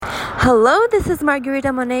Hello, this is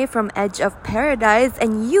Margarita Monet from Edge of Paradise,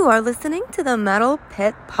 and you are listening to the Metal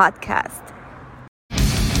Pit Podcast.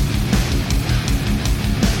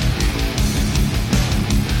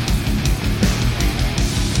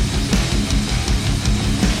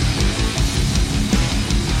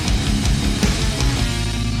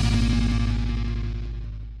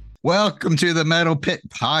 Welcome to the Metal Pit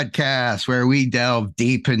Podcast, where we delve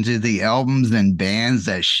deep into the albums and bands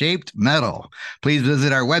that shaped metal. Please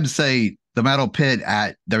visit our website, The Metal Pit,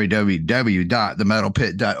 at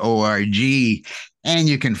www.themetalpit.org. And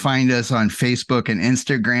you can find us on Facebook and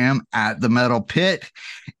Instagram at The Metal Pit.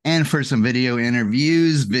 And for some video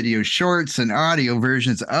interviews, video shorts, and audio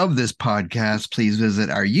versions of this podcast, please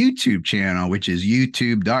visit our YouTube channel, which is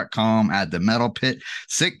youtube.com at The Metal Pit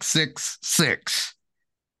 666.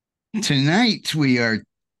 Tonight my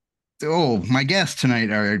guests tonight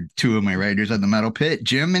are two of my writers at the Metal Pit,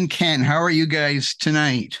 Jim and Ken. How are you guys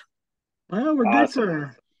tonight? Well, we're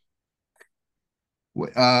awesome.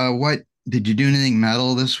 Good for. What did you do anything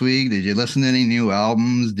metal this week? Did you listen to any new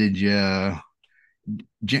albums? Did you,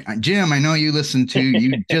 Jim? I know you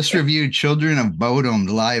just reviewed Children of Bodom,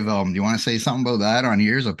 the live album. Do you want to say something about that on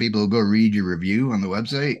here so people will go read your review on the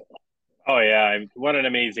website? Oh yeah, what an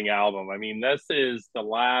amazing album. I mean, this is the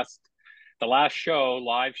last live show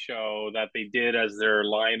that they did as their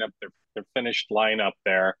lineup, their finished lineup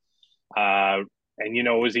there. And it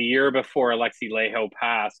was a year before Alexi Laiho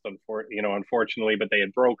passed, unfortunately, but they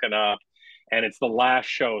had broken up, and it's the last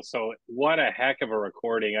show. So what a heck of a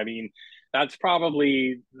recording. I mean, that's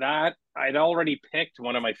probably that. I'd already picked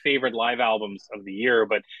one of my favorite live albums of the year,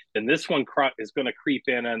 but then this one is going to creep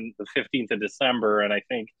in on the 15th of December, and I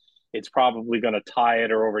think it's probably going to tie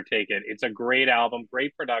it or overtake it. It's a great album,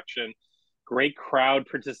 great production, great crowd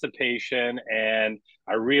participation, and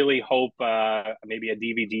I really hope maybe a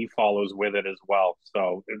DVD follows with it as well.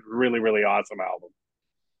 So it's really, really awesome album.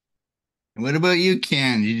 What about you,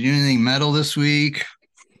 Ken? Did you do anything metal this week?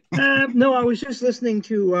 No, I was just listening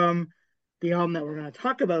to the album that we're going to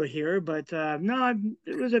talk about here, but no,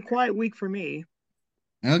 it was a quiet week for me.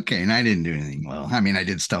 Okay, and I didn't do anything well. I mean, I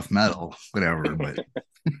did stuff metal, whatever, but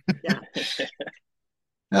yeah.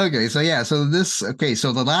 So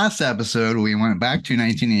the last episode we went back to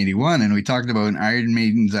 1981 and we talked about Iron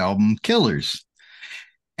Maiden's album Killers.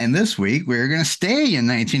 And this week we're going to stay in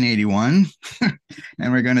 1981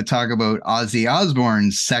 and we're going to talk about Ozzy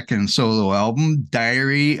Osbourne's second solo album,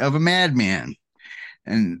 Diary of a Madman.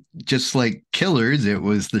 And just like Killers, it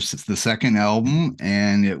was the second album,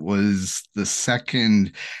 and it was the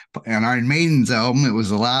second on Iron Maiden's album. It was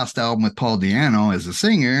the last album with Paul Di'Anno as a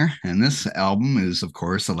singer, and this album is, of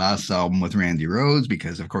course, the last album with Randy Rhoads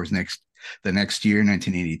because, of course, the next year,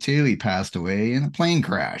 1982, he passed away in a plane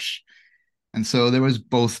crash. And so there was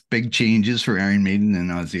both big changes for Iron Maiden and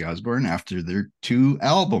Ozzy Osbourne after their two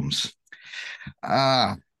albums.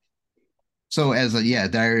 So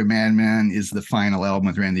Diary of Madman is the final album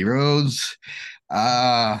with Randy Rhoads.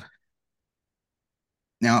 Now,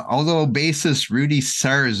 although bassist Rudy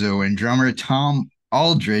Sarzo and drummer Tom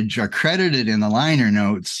Aldridge are credited in the liner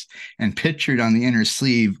notes and pictured on the inner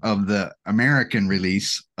sleeve of the American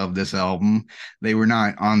release of this album, they were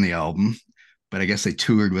not on the album, but I guess they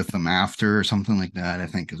toured with them after or something like that, I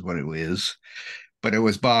think is what it was. But it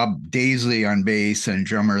was Bob Daisley on bass and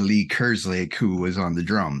drummer Lee Kerslake who was on the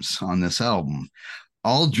drums on this album.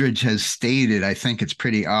 Aldridge has stated, I think it's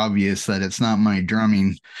pretty obvious that it's not my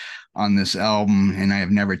drumming on this album, and I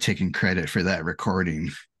have never taken credit for that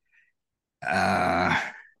recording. I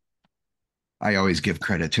always give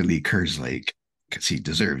credit to Lee Kerslake because he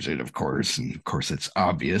deserves it, of course. And of course, it's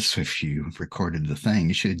obvious if you recorded the thing,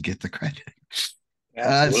 you should get the credit.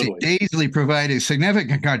 Daisley provided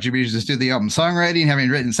significant contributions to the album songwriting, having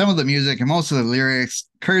written some of the music and most of the lyrics.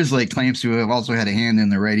 Kerslake claims to have also had a hand in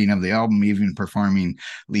the writing of the album, even performing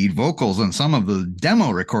lead vocals on some of the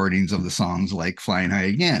demo recordings of the songs, like Flying High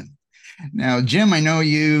Again. Now, Jim, I know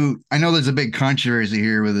there's a big controversy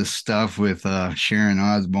here with this stuff with Sharon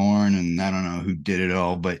Osbourne, and I don't know who did it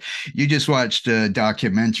all, but you just watched a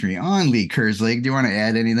documentary on Lee Kerslake. Do you want to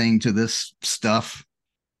add anything to this stuff?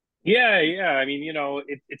 Yeah. I mean,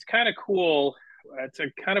 it's kind of cool. It's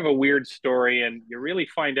a kind of a weird story, and you really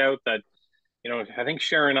find out that, I think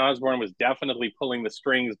Sharon Osbourne was definitely pulling the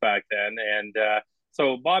strings back then. And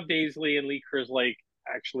so Bob Daisley and Lee Kerslake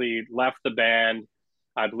actually left the band.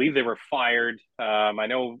 I believe they were fired. I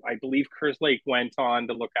believe Kerslake went on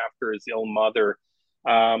to look after his ill mother,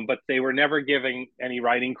 but they were never giving any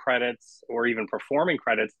writing credits or even performing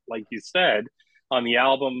credits, like you said. On the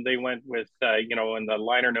album, they went with, in the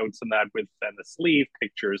liner notes and that and the sleeve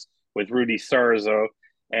pictures with Rudy Sarzo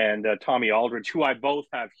and Tommy Aldridge, who I both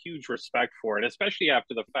have huge respect for, and especially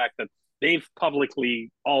after the fact that they've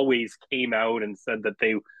publicly always came out and said that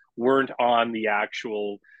they weren't on the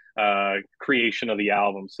actual creation of the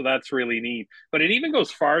album. So that's really neat. But it even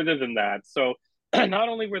goes farther than that. So not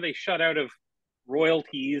only were they shut out of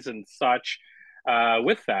royalties and such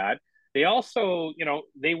with that, they also,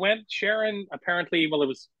 they went, Sharon apparently, well, it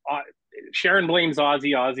was Sharon blames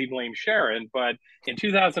Ozzy, Ozzy blames Sharon, but in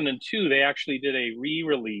 2002 they actually did a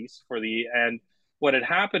re-release and what had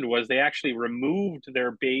happened was they actually removed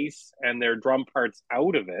their bass and their drum parts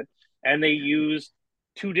out of it, and they used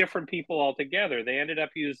two different people altogether. They ended up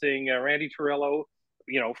using Randy Rhoads,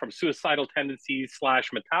 from Suicidal Tendencies /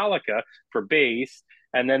 Metallica for bass,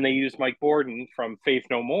 and then they used Mike Bordin from Faith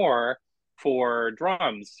No More for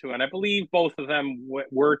drums. And I believe both of them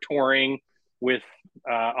were touring with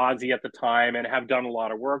Ozzy at the time and have done a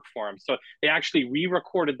lot of work for him. So they actually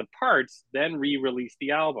re-recorded the parts, then re-released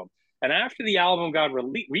the album. And after the album got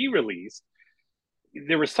re-released,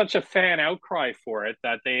 there was such a fan outcry for it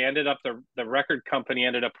that they ended up, the record company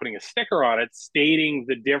ended up putting a sticker on it stating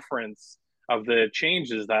the difference of the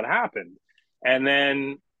changes that happened. And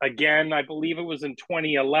then again, I believe it was in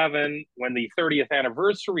 2011 when the 30th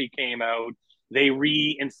anniversary came out, they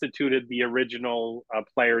reinstituted the original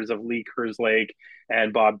players of Lee Kerslake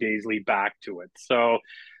and Bob Daisley back to it. So,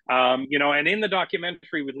 and in the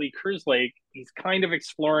documentary with Lee Kerslake, he's kind of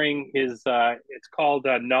exploring his, it's called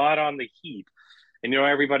Not on the Heap. And,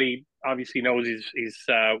 everybody obviously knows he's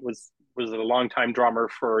was a longtime drummer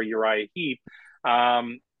for Uriah Heep.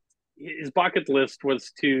 His bucket list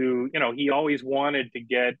was to, he always wanted to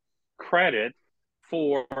get credit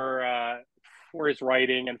for his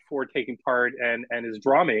writing and for taking part and his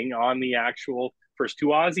drumming on the actual first two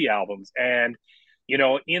Ozzy albums. And,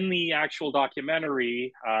 in the actual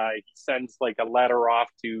documentary, he sends like a letter off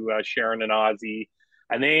to Sharon and Ozzy,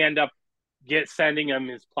 and they end up sending him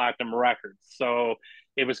his platinum records. So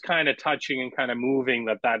it was kind of touching and kind of moving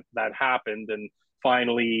that happened. And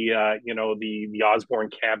finally, the Osbourne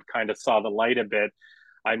camp kind of saw the light a bit.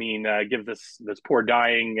 I mean, give this poor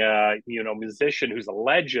dying, musician who's a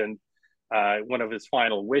legend, one of his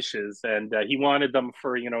final wishes, and he wanted them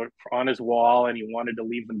for on his wall, and he wanted to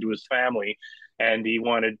leave them to his family, and he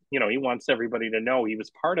wanted, he wants everybody to know he was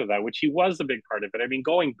part of that, which he was a big part of it. I mean,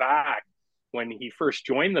 going back when he first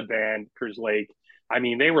joined the band, Kerslake, I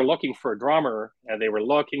mean, they were looking for a drummer, and they were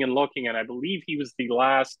looking and looking, and I believe he was the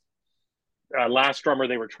last drummer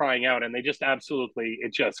they were trying out, and they just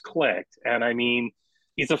it just clicked. And I mean,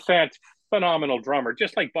 he's a phenomenal drummer,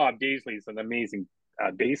 just like Bob Daisley's an amazing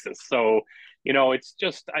bassist. So, it's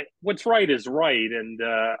just what's right is right, and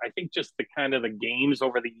I think just the kind of the games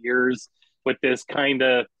over the years with this kind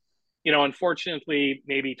of, unfortunately,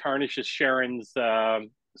 maybe tarnishes Sharon's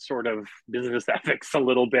sort of business ethics a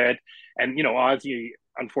little bit. And, Ozzy,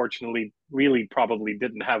 unfortunately, really probably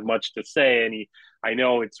didn't have much to say. And I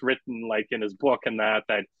know it's written like in his book and that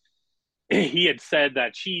he had said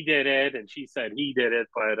that she did it and she said he did it.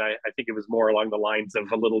 But I think it was more along the lines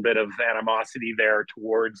of a little bit of animosity there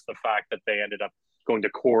towards the fact that they ended up going to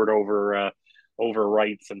court over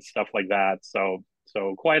rights and stuff like that. So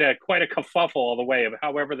quite a kerfuffle all the way.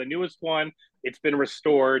 However, the newest one, it's been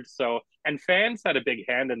restored. So, and fans had a big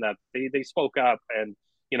hand in that. They spoke up, and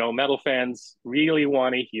metal fans really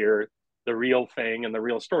want to hear the real thing and the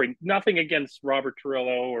real story. Nothing against Robert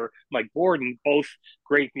Trujillo or Mike Bordin, both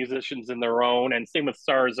great musicians in their own, and same with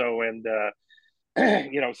Sarzo and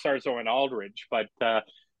Sarzo and Aldridge. But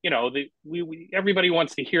everybody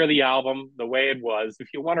wants to hear the album the way it was. If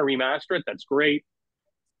you want to remaster it, that's great.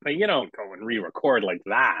 But you don't go and re-record like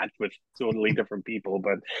that with totally different people.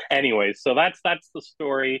 But anyway, so that's the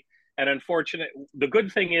story. And the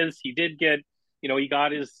good thing is he did get, he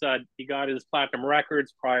got his platinum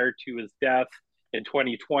records prior to his death in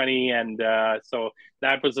 2020, and so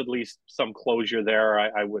that was at least some closure there,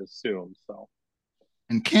 I would assume. So.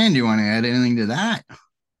 And Ken, do you want to add anything to that?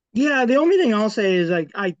 Yeah, the only thing I'll say is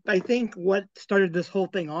I think what started this whole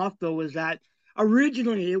thing off though was that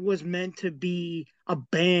originally it was meant to be a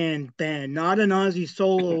band, not an Ozzy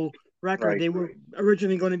solo record. Right. They were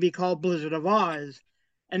originally going to be called Blizzard of Oz.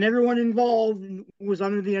 And everyone involved was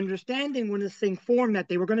under the understanding when this thing formed that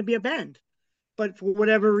they were going to be a band. But for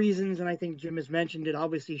whatever reasons, and I think Jim has mentioned it,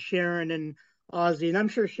 obviously Sharon and Ozzy, and I'm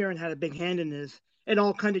sure Sharon had a big hand in this, it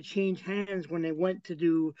all kind of changed hands when they went to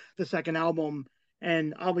do the second album.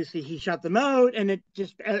 And obviously he shut them out, and it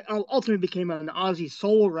just ultimately became an Ozzy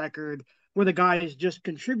solo record where the guys just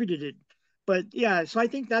contributed it. But yeah, so I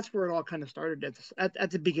think that's where it all kind of started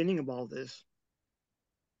at the beginning of all this.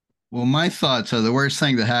 Well, my thoughts are the worst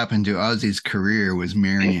thing that happened to Ozzy's career was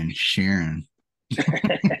marrying Sharon.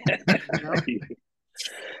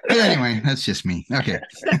 But anyway, that's just me. Okay.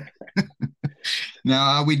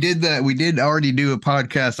 Now we did that. We did already do a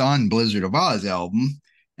podcast on Blizzard of Oz album,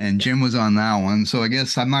 and Jim was on that one. So I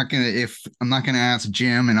guess I'm not gonna ask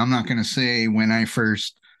Jim, and I'm not gonna say when I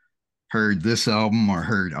first heard this album or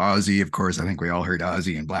heard Ozzy. Of course, I think we all heard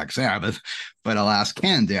Ozzy and Black Sabbath, but I'll ask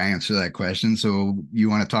Ken to answer that question. So you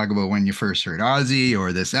want to talk about when you first heard Ozzy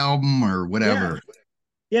or this album or Yeah. whatever?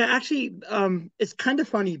 Yeah, actually, it's kind of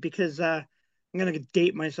funny because I'm gonna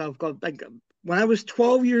date myself. Like when I was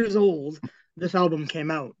 12 years old, this album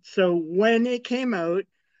came out. So when it came out,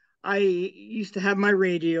 I used to have my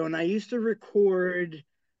radio and I used to record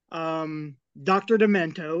Dr.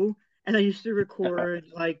 Demento and I used to record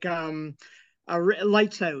like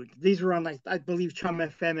Lights Out. These were on like I believe Chum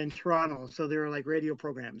FM in Toronto, so they were like radio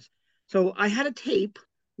programs. So I had a tape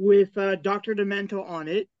with Dr. Demento on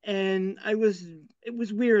it, and it was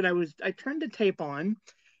weird. I turned the tape on,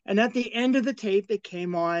 and at the end of the tape, it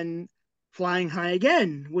came on "Flying High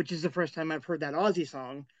Again," which is the first time I've heard that Ozzy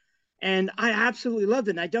song, and I absolutely loved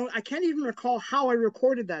it. And I can't even recall how I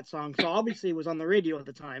recorded that song. So obviously it was on the radio at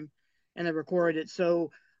the time, and I recorded it. So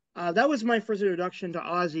that was my first introduction to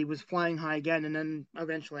Ozzy was Flying High Again, and then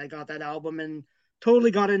eventually I got that album and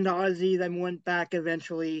totally got into Ozzy. Then went back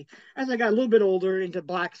eventually as I got a little bit older into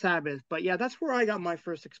Black Sabbath. But yeah, that's where I got my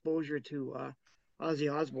first exposure to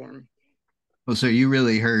Ozzy Osbourne. Well, so you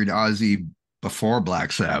really heard Ozzy before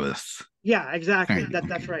Black Sabbath. Yeah, exactly. Kind of,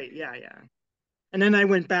 That's okay. right. Yeah, yeah. And then I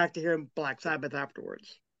went back to hear Black Sabbath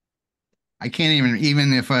afterwards. I can't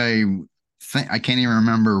even if I can't even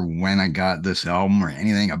remember when I got this album or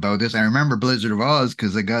anything about this. I remember Blizzard of Oz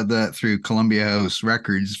because I got that through Columbia House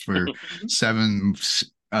Records for seven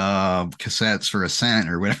cassettes for a cent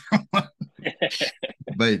or whatever.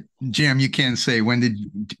 But Jim, you can't say when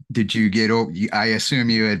did you get over? I assume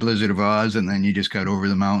you had Blizzard of Oz and then you just got Over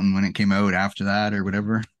the Mountain when it came out after that or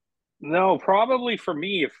whatever. No, probably for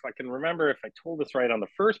me, if I can remember, if I told this right on the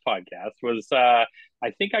first podcast, was I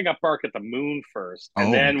think I got Bark at the Moon first, and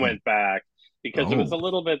Oh, then okay. went back because it was Oh,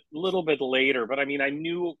 little bit later. But I mean,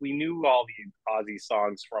 we knew all the Ozzy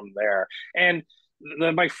songs from there, and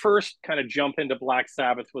my first kind of jump into Black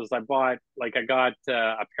Sabbath was I got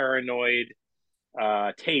a Paranoid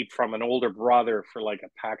tape from an older brother for like a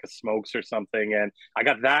pack of smokes or something. And I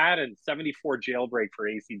got that and 74 Jailbreak for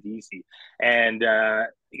ACDC. And,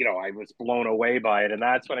 I was blown away by it. And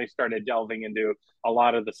that's when I started delving into a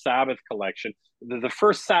lot of the Sabbath collection. The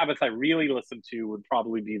first Sabbath I really listened to would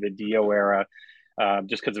probably be the Dio era,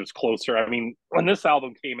 just because it was closer. I mean, when this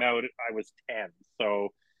album came out, I was 10. So,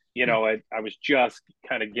 I was just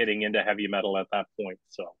kind of getting into heavy metal at that point.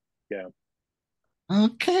 So, yeah.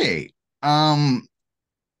 okay. Um,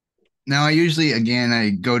 Now I usually again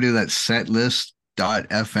I go to that setlist.fm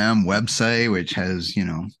website, which has,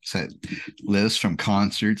 set lists from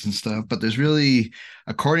concerts and stuff. But there's really,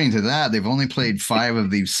 according to that, they've only played 5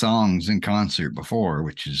 of these songs in concert before,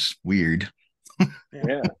 which is weird.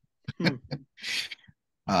 Yeah.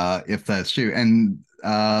 If that's true. And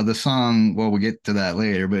the song, well, we'll get to that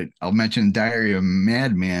later, but I'll mention Diary of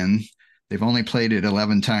Madman. They've only played it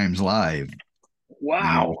 11 times live.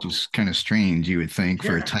 Wow. Which is kind of strange, you would think,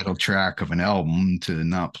 for a Yeah. title track of an album to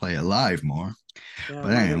not play it live more. Yeah,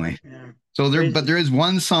 But anyway, yeah. so Crazy. there is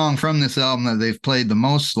one song from this album that they've played the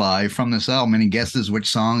most live from this album. Any guesses which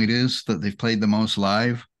song it is that they've played the most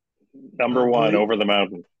live? Number one, Believe. Over the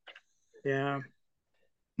Mountain. Yeah.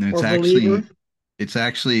 And Or Believer. it's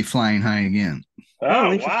actually Flying High Again Oh,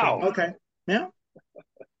 Oh, interesting. wow. Okay. Yeah.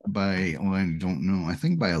 by, well, I don't know. I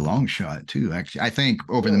think by a long shot too. Actually, I think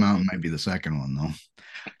Over the Cool. Mountain might be the second one though.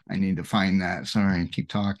 I need to find that. Sorry, keep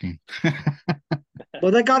talking.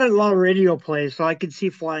 Well, they got a lot of radio play, so I could see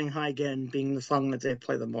Flying High Again being the song that they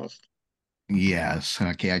play the most. Yes.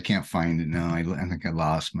 Okay, I can't find it now. I think I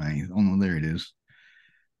lost my. Oh no, there it is.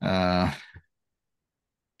 Uh,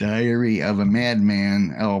 Diary of a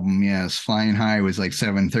Madman album. Yes, Flying High was like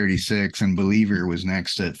 736, and Believer was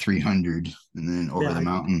next at 300, and then Over the Yeah.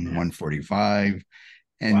 Mountain Yeah. 145,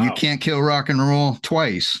 and You Wow. Can't Kill Rock and Roll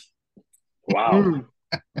twice. Wow. Mm.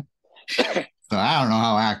 So I don't know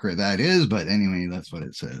how accurate that is, but anyway, that's what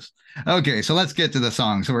it says. Okay, so let's get to the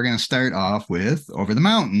song. So we're going to start off with Over the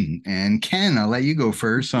Mountain. And Ken, I'll let you go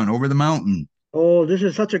first on Over the Mountain. Oh, this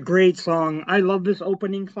is such a great song. I love this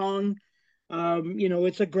opening song.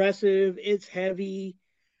 It's aggressive, it's heavy.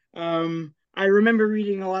 I remember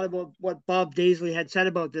reading a lot about what Bob Daisley had said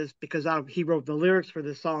about this because he wrote the lyrics for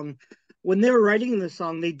this song. When they were writing this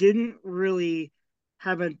song, they didn't really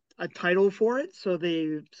have a title for it, so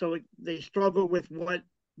they struggled with what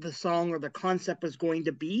the song or the concept was going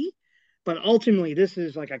to be. But ultimately, this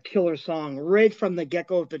is like a killer song right from the get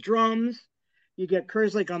go of the drums. You get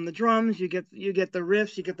Kerslake on the drums. You get the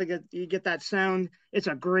riffs. You get that sound. It's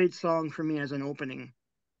a great song for me as an opening.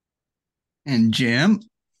 And Jim,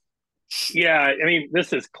 Yeah, I mean,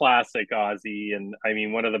 this is classic Ozzy, and I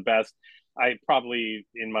mean, one of the best. I probably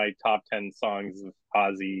in my top 10 songs of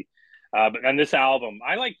Ozzy. And this album,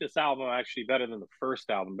 I like this album actually better than the first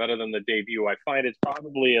album, better than the debut. I find it's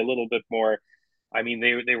probably a little bit more. I mean,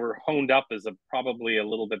 they were honed up as a probably a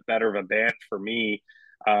little bit better of a band for me.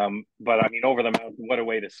 But I mean, Over the Mountain, what a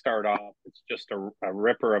way to start off! It's just a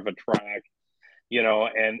ripper of a track,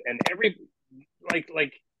 and every like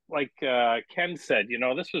Ken said,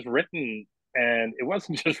 this was written, and it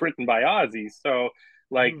wasn't just written by Ozzy. So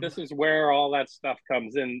like Mm. this is where all that stuff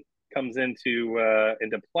comes into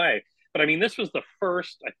play. But I mean, this was the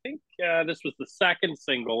first. I think this was the second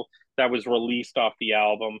single that was released off the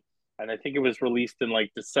album, and I think it was released in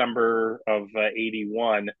like December of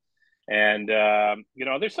 '81. And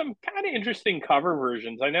there's some kind of interesting cover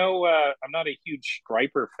versions. I know I'm not a huge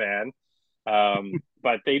Striper fan,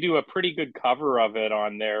 but they do a pretty good cover of it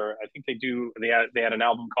on their. I think they had an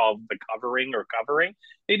album called The Covering or Covering.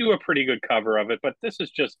 They do a pretty good cover of it, but this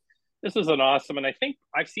is an awesome. And I think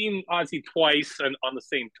I've seen Ozzy twice and on the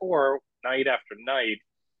same tour, night after night,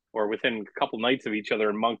 or within a couple nights of each other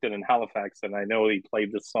in Moncton and Halifax. And I know he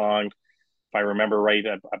played this song, if I remember right,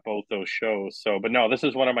 at both those shows. So, but no, this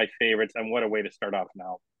is one of my favorites, and what a way to start off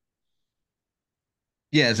now.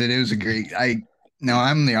 yes, it is a great.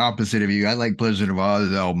 I'm the opposite of you. I like Blizzard of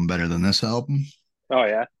Oz album better than this album, Oh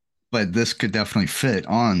yeah, but this could definitely fit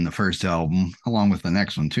on the first album along with the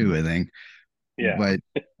next one too, I think. yeah.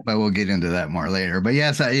 But we'll get into that more later. But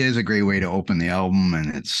yes, it is a great way to open the album,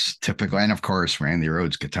 and it's typical. And of course, Randy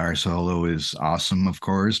Rhoads' guitar solo is awesome, of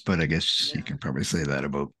course. But I guess you Yeah. can probably say that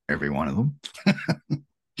about every one of them.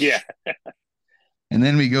 Yeah, And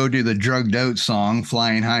then we go to the drugged out song,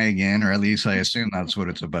 Flying High Again, or at least I assume that's what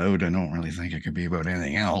it's about. I don't really think it could be about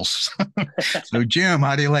anything else. So, Jim,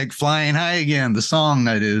 how do you like Flying High Again, the song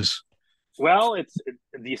that is? well,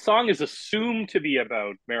 the song is assumed to be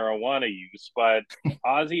about marijuana use, but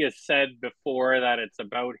Ozzy has said before that it's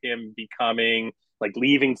about him becoming like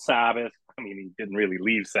leaving Sabbath. I mean, he didn't really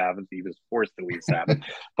leave Sabbath; he was forced to leave Sabbath.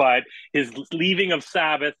 But his leaving of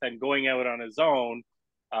Sabbath and going out on his own.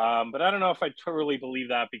 But I don't know if I totally believe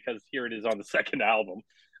that because here it is on the second album.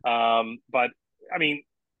 But I mean,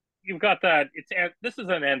 you've got that. This is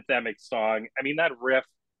an anthemic song. I mean, that riff,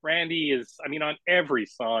 Randy is. I mean, on every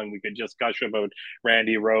song we could just gush about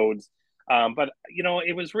Randy Rhoads. But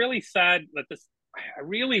it was really sad that this. I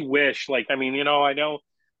really wish, like, I mean, I know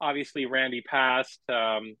obviously Randy passed,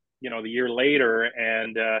 the year later,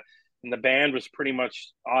 and the band was pretty much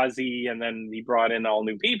Ozzy, and then he brought in all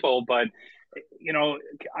new people. But you know,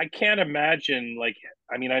 I can't imagine, like,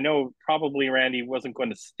 I mean, I know probably Randy wasn't going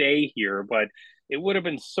to stay here, but it would have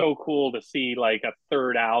been so cool to see like a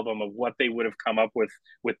third album of what they would have come up with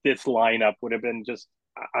this lineup would have been just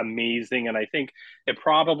amazing. And I think it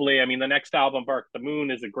probably, I mean, the next album, Bark the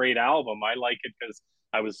Moon, is a great album. I like it because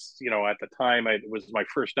I was, at the time, it was my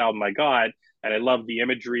first album I got, and I loved the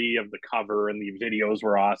imagery of the cover and the videos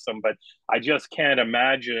were awesome. But I just can't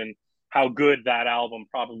imagine how good that album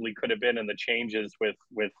probably could have been, and the changes with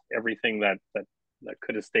everything that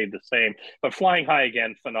could have stayed the same. But Flying High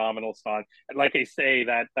Again, phenomenal song. And like I say,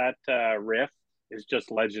 that riff is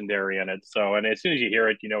just legendary in it. So, and as soon as you hear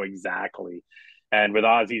it, you know exactly. And with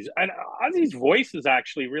Ozzy's voice is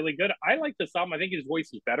actually really good. I like this album. I think his voice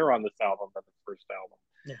is better on this album than the first album.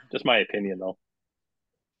 Yeah. Just my opinion, though.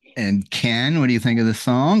 And Ken, what do you think of the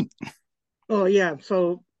song? Oh yeah.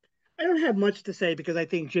 So I don't have much to say because I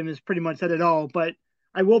think Jim has pretty much said it all. But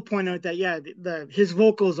I will point out that yeah, his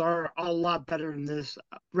vocals are a lot better in this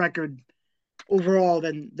record overall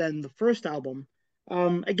than the first album.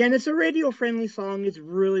 Again, it's a radio friendly song. It's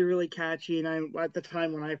really really catchy, and I at the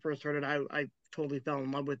time when I first heard it, I totally fell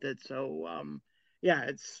in love with it. So yeah,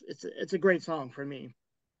 it's a great song for me.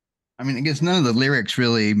 I mean, I guess none of the lyrics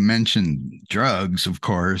really mention drugs, of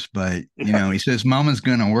course, but he says, Mama's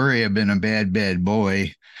gonna worry I've been a bad, bad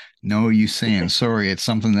boy. No use saying sorry. It's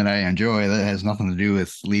something that I enjoy. That has nothing to do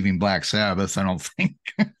with leaving Black Sabbath, I don't think.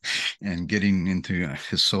 And getting into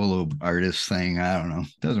his solo artist thing. I don't know.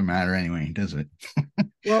 Doesn't matter anyway, does it?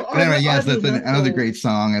 Well, But anyway, yes, oddly that's enough, another though, great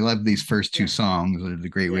song. I love these first two yeah, songs. They're the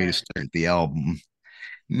great way to yeah. start the album.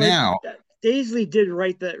 But Now, Daisley did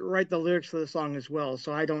write the lyrics for the song as well.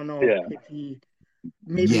 So I don't know Yeah. if he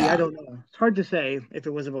maybe I yeah, don't know. It's hard to say if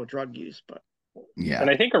it was about drug use, but Yeah. And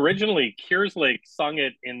I think originally Kerslake sung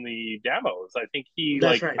it in the demos. I think he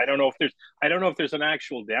That's like right. I don't know if there's an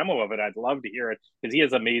actual demo of it. I'd love to hear it because he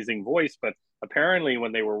has amazing voice. But apparently,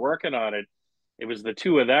 when they were working on it, it was the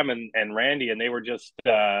two of them and Randy, and they were just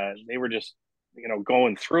going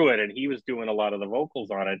through it, and he was doing a lot of the vocals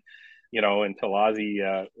on it, until Ozzy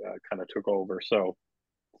kind of took over. So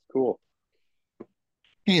cool.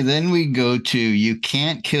 Okay, then we go to You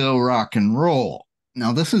Can't Kill Rock and Roll.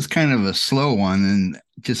 Now, this is kind of a slow one. And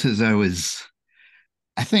just as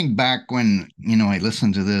I think back when, I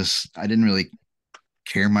listened to this, I didn't really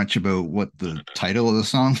care much about what the title of the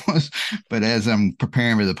song was. But as I'm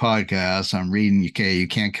preparing for the podcast, I'm reading, okay, You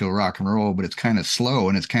Can't Kill Rock and Roll, but it's kind of slow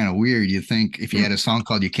and it's kind of weird. You think if you had a song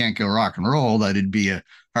called You Can't Kill Rock and Roll, that it'd be a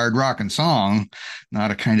hard rocking song,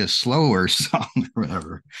 not a kind of slower song or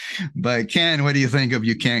whatever. But Ken, what do you think of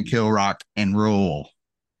You Can't Kill Rock and Roll?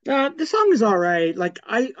 The song is all right. Like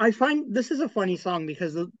I find this is a funny song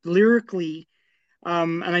because lyrically,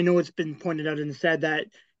 and I know it's been pointed out and said that,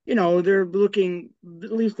 they're looking,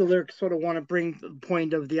 at least the lyrics sort of want to bring the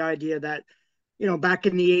point of the idea that, back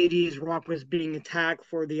in the 80s, rock was being attacked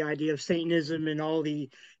for the idea of Satanism and all the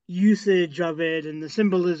usage of it and the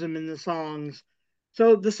symbolism in the songs.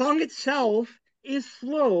 So the song itself is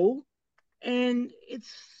slow and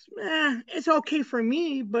it's okay for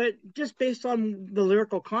me, but just based on the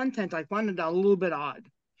lyrical content, I find it a little bit odd.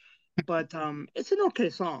 But it's an okay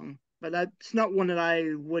song, but that's not one that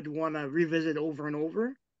I would want to revisit over and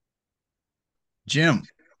over. Jim.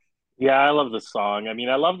 Yeah, I love the song. I mean,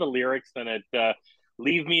 I love the lyrics in it.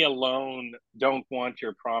 Leave me alone. Don't want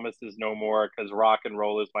your promises no more because rock and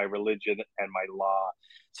roll is my religion and my law.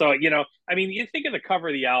 So, I mean, you think of the cover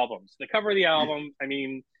of the albums. The cover of the album, I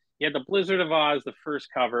mean, you had the Blizzard of Oz, the first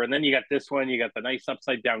cover, and then you got this one. You got the nice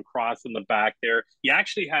upside down cross in the back there. You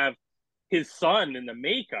actually have his son in the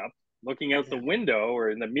makeup looking out the Yeah, window or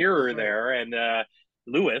in the that's mirror right. there, and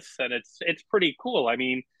Lewis, and it's pretty cool. I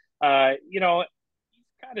mean,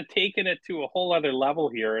 kind of taken it to a whole other level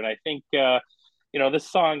here. And I think, this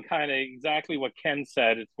song kind of exactly what Ken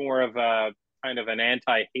said. It's more of a kind of an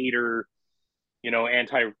anti-hater,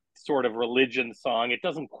 anti sort of religion song. It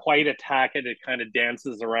doesn't quite attack it. It kind of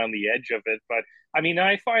dances around the edge of it. But I mean,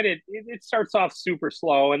 I find it starts off super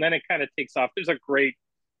slow and then it kind of takes off. There's a great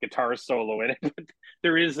guitar solo in it, but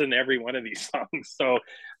there is in every one of these songs. So,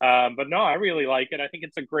 but no, I really like it. I think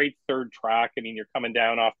it's a great third track. I mean, you're coming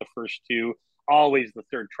down off the first two. Always the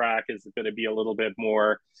third track is going to be a little bit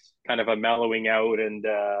more kind of a mellowing out and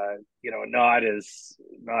not as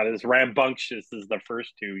rambunctious as the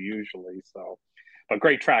first two usually. So, but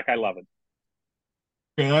great track. I love it.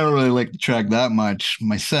 Yeah, I don't really like the track that much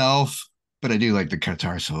myself, but I do like the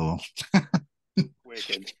guitar solo.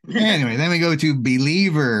 Wicked. Anyway, then we go to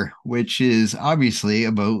Believer, which is obviously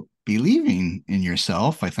about believing in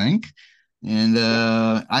yourself, I think. And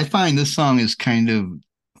Yep. I find this song is kind of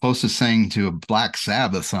closest thing to a Black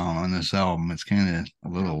Sabbath song on this album. It's kind of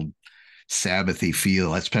a little Sabbathy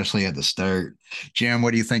feel, especially at the start. Jim,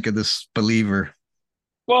 what do you think of this Believer?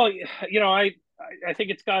 Well, I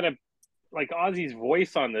think it's got a like Ozzy's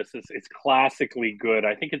voice on this is it's classically good.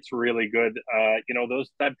 I think it's really good. Those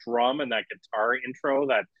that drum and that guitar intro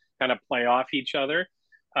that kind of play off each other.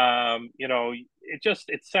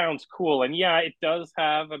 It sounds cool. And yeah, it does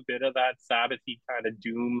have a bit of that Sabbathy kind of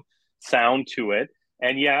doom sound to it.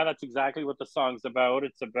 And yeah, that's exactly what the song's about.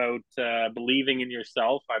 It's about believing in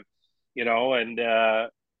yourself. And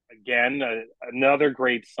again, another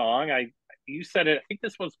great song. You said it. I think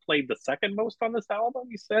this was played the second most on this album.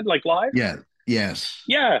 You said like live. Yeah, yes.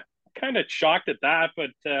 Yeah, kind of shocked at that, but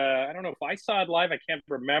I don't know if I saw it live. I can't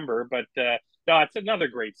remember, but no, it's another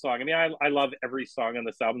great song. I mean, I love every song on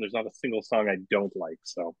this album. There's not a single song I don't like.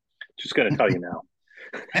 So, just gonna tell you now.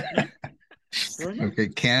 Okay,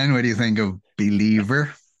 Ken, what do you think of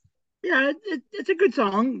Believer? Yeah, it's a good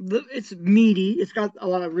song. It's meaty. It's got a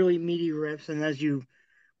lot of really meaty riffs, and as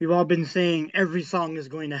we've all been saying, every song is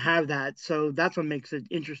going to have that. So that's what makes it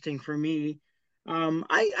interesting for me.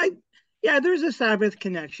 Yeah, there's a Sabbath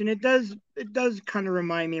connection. It does kind of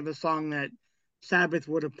remind me of a song that Sabbath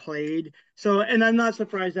would have played. So, and I'm not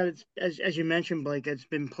surprised that it's as you mentioned, Blake, it's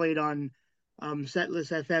been played on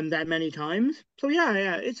Setlist FM that many times. So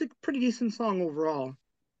yeah, it's a pretty decent song overall.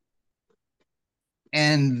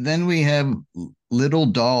 And then we have Little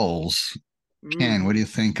Dolls. Ken, what Mm. do you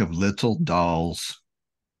think of Little Dolls?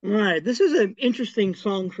 All right, this is an interesting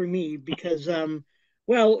song for me because,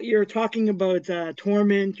 well, you're talking about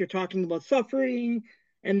torment, you're talking about suffering,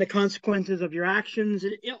 and the consequences of your actions.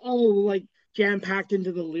 It all like jam packed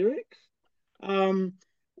into the lyrics. Um,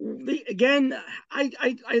 again,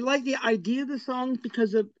 I like the idea of the song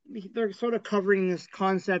because they're sort of covering this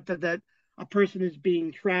concept that a person is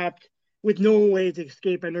being trapped with no way to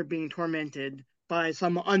escape and they're being tormented by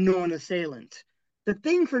some unknown assailant. The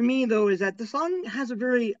thing for me though is that the song has a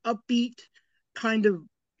very upbeat kind of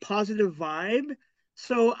positive vibe.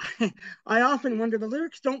 So I often wonder the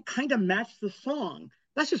lyrics don't kind of match the song.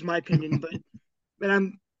 That's just my opinion, but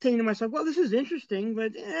I'm thinking to myself, well, this is interesting,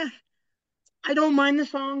 but I don't mind the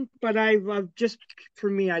song, but I've just for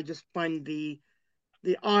me, I just find the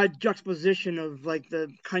odd juxtaposition of like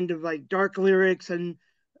the kind of like dark lyrics and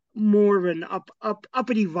more of an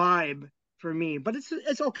uppity vibe for me. But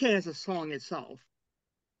it's okay as a song itself.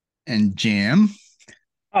 And Jam.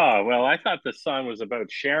 Oh, well, I thought the song was about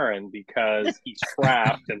Sharon because he's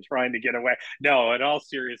trapped and trying to get away. No, in all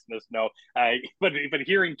seriousness, no. But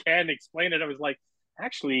hearing Ken explain it, I was like,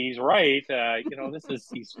 actually, he's right. This is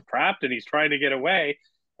he's trapped and he's trying to get away.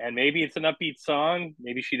 And maybe it's an upbeat song.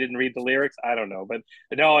 Maybe she didn't read the lyrics. I don't know. But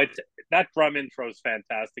no, it's that drum intro is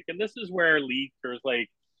fantastic. And this is where Leakers like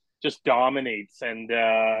just dominates. And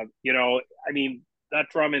I mean, that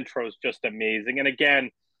drum intro is just amazing. And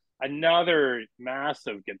again, another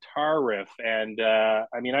massive guitar riff, and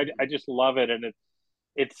I mean, I just love it, and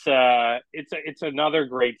it's another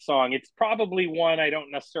great song. It's probably one I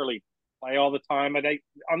don't necessarily play all the time.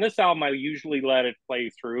 On this album, I usually let it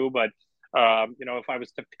play through, but if I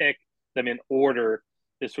was to pick them in order,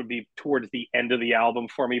 this would be towards the end of the album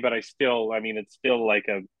for me. But I mean, it's still like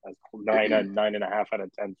a 9.5 out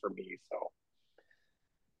of 10 for me. So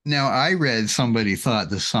Now, I read somebody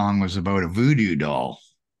thought the song was about a voodoo doll.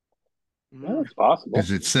 well, it's possible.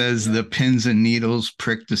 Because it says the pins and needles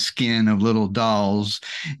prick the skin of little dolls,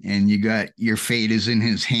 and you got your fate is in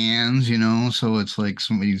his hands, So it's like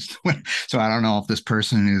somebody's. So I don't know if this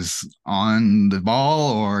person is on the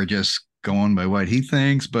ball or just going by what he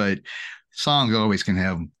thinks, but songs always can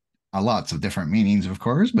have lots of different meanings, of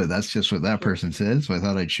course, but that's just what that person said. So I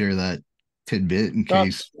thought I'd share that tidbit in Well,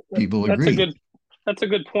 case people that's a agree.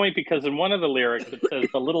 good point because in one of the lyrics it says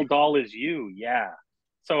the little doll is you. Yeah.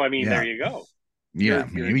 So I mean, there Yeah. you go. Yeah,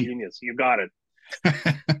 You're a maybe. genius. You got it.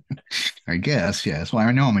 I guess, yes. Well,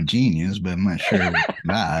 I know I'm a genius, but I'm not sure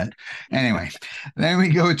that. Anyway, then we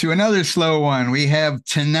go to another slow one. We have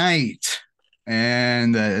Tonight.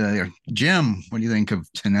 And Jim, what do you think of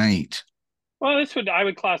Tonight? Well, I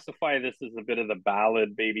would classify this as a bit of the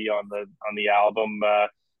ballad maybe on the album.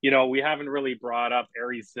 We haven't really brought up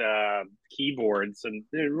Aries keyboards, and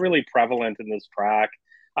they're really prevalent in this track.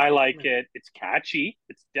 I like it. It's catchy.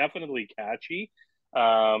 It's definitely catchy.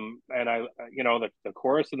 And the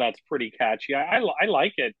chorus and that's pretty catchy. I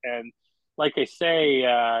like it, and like I say,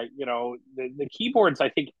 the keyboards I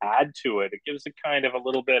think add to it. It gives it kind of a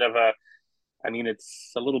little bit of a. I mean,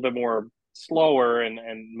 it's a little bit more slower and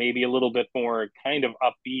maybe a little bit more kind of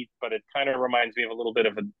upbeat, but it kind of reminds me of a little bit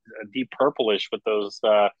of a deep purplish with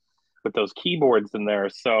those keyboards in there.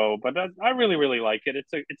 So, but I really really like it.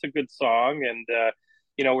 It's a good song, and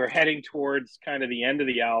we're heading towards kind of the end of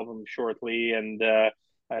the album shortly, and I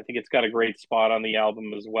think it's got a great spot on the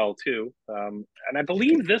album as well too. And I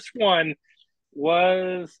believe this one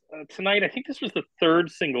was tonight. I think this was the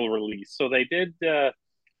third single release, so they did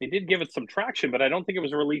give it some traction, but I don't think it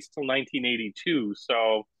was released till 1982.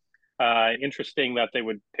 So interesting that they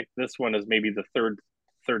would pick this one as maybe the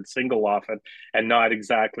third single off it, and not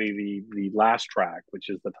exactly the last track, which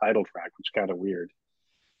is the title track, which is kind of weird.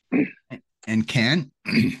 And Ken?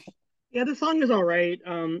 Yeah, the song is all right.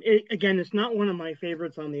 Again, it's not one of my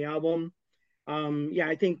favorites on the album. Yeah,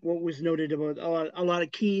 I think what was noted about a lot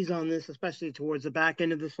of keys on this, especially towards the back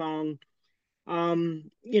end of the song.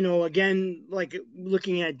 Again, like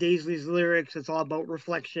looking at Daisley's lyrics, it's all about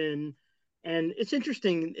reflection, and it's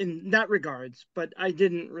interesting in that regards. But I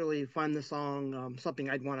didn't really find the song something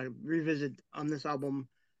I'd want to revisit on this album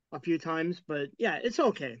a few times. But yeah, it's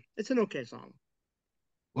okay. It's an okay song.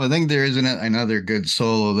 Well, I think there is another good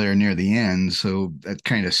solo there near the end, so that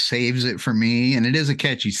kind of saves it for me. And it is a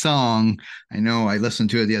catchy song. I know I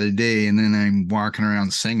listened to it the other day, and then I'm walking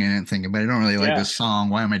around singing it, thinking, but I don't really like Yeah. this song.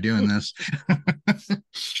 Why am I doing this?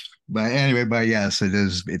 But anyway, but yes,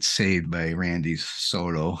 it's saved by Randy's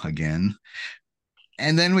solo again.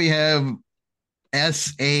 And then we have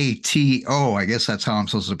SATO. I guess that's how I'm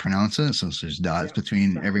supposed to pronounce it, since there's dots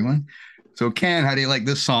between everyone. So, Ken, how do you like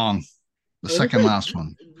this song? The Well, second last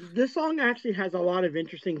one. this song actually has a lot of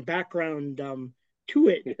interesting background to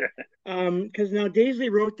it. Because now Daisley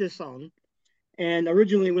wrote this song, and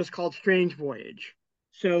originally it was called Strange Voyage.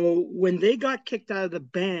 So when they got kicked out of the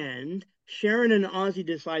band, Sharon and Ozzy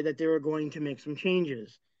decided that they were going to make some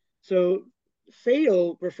changes. So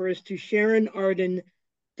Sato refers to Sharon Arden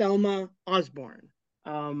Thelma Osborne.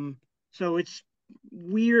 Um, so it's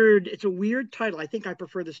weird. It's a weird title. I think I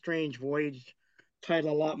prefer the Strange Voyage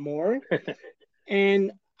title a lot more.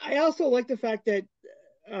 And I also like the fact that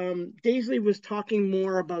Daisley was talking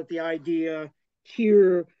more about the idea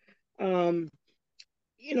here, um,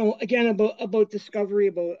 again about discovery,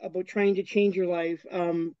 about trying to change your life,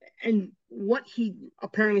 and what he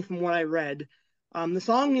apparently, from what I read, the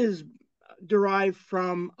song is derived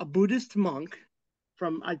from a Buddhist monk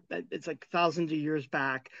from it's like thousands of years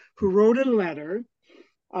back who wrote a letter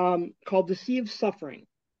called the Sea of Suffering,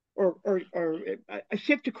 or a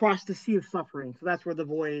ship to cross the Sea of Suffering. So that's where the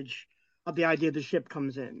voyage of the idea of the ship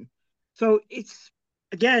comes in. So it's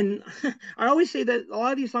again, I always say that a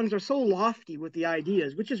lot of these songs are so lofty with the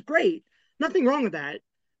ideas, which is great. Nothing wrong with that,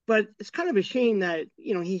 but it's kind of a shame that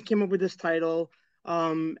he came up with this title.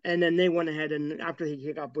 And then they went ahead and after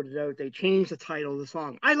he got put it out, they changed the title of the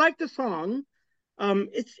song. I like the song.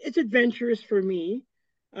 It's adventurous for me.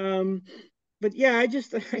 Um, but yeah, I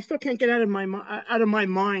still can't get out of my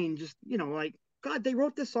mind. Just like God, they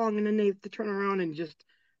wrote this song and then they have to turn around and just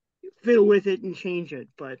fiddle with it and change it.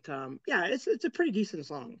 But yeah, it's a pretty decent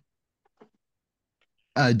song.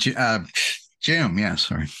 Uh, J- uh, Jim, yeah,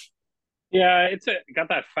 sorry. Yeah, it's got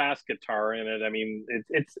that fast guitar in it. I mean,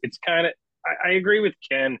 it's kind of. I agree with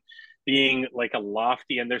Ken being like a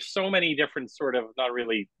lofty, and there's so many different sort of not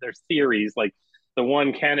really. There's theories like the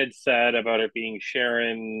one Ken had said about it being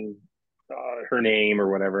Sharon, her name or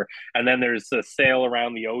whatever, and then there's a sail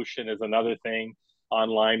around the ocean is another thing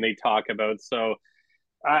online they talk about. So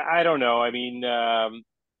I don't know. I mean,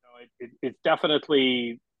 it's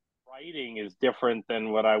definitely writing is different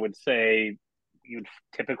than what I would say you'd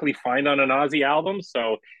typically find on an Ozzy album.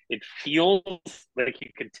 So it feels like you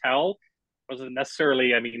could tell. It wasn't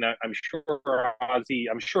necessarily. I mean, I'm sure Ozzy.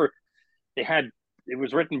 I'm sure they had. It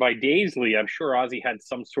was written by Daisley. I'm sure Ozzy had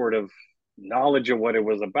some sort of knowledge of what it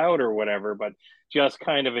was about or whatever. But just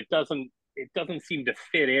kind of, it doesn't seem to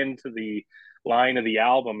fit into the line of the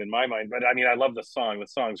album in my mind. But I mean, I love the song. The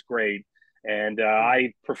song's great, and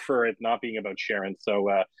I prefer it not being about Sharon. So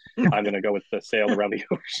I'm gonna go with the sail around the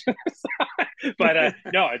ocean. But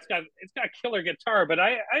no, it's got killer guitar. But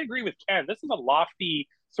I agree with Ken. This is a lofty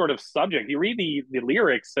sort of subject. You read the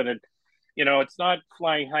lyrics, and it's not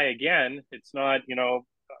Flying High Again. It's not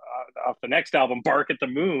off the next album, Bark at the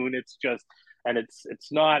Moon. It's just, and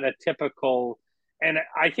it's not a typical. And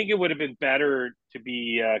I think it would have been better to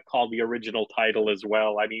be called the original title as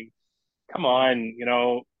well. I mean, come on,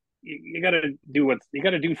 you got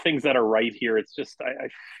to do things that are right here. It's just I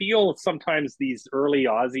feel sometimes these early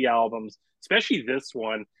Ozzy albums, especially this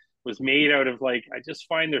one, was made out of like I just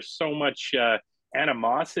find there's so much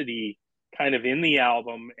animosity kind of in the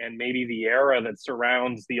album and maybe the era that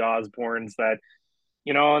surrounds the Osbournes that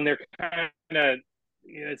and they're kind of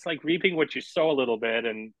it's like reaping what you sow a little bit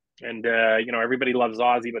and everybody loves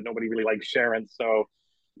Ozzy but nobody really likes Sharon so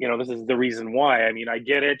this is the reason why. I mean, I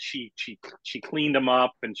get it. She cleaned him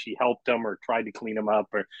up and she helped him or tried to clean him up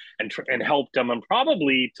and helped him and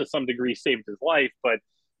probably to some degree saved his life. But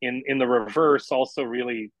in the reverse, also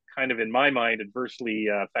really kind of in my mind adversely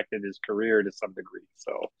affected his career to some degree.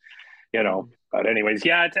 So but anyways,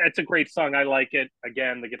 yeah, it's a great song. I like it.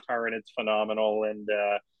 Again, the guitar in it's phenomenal, and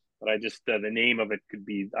but I just the name of it could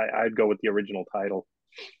be. I'd go with the original title.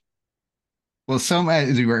 Well, some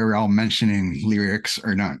as we were all mentioning lyrics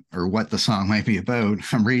or not, or what the song might be about.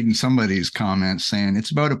 I'm reading somebody's comments saying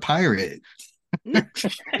it's about a pirate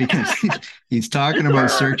because he's talking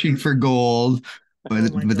about searching for gold.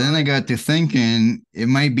 But then I got to thinking it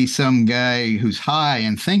might be some guy who's high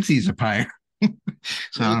and thinks he's a pirate.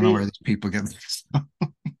 So I don't know where these people get this.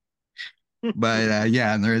 But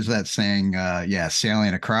yeah, and there is that saying, yeah,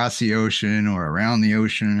 sailing across the ocean or around the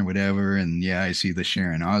ocean or whatever. And yeah, I see the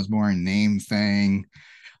Sharon Osbourne name thing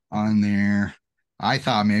on there. I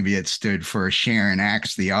thought maybe it stood for Sharon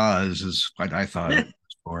Axe the Oz, is what I thought it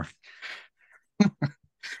was for.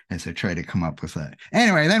 As I try to come up with that.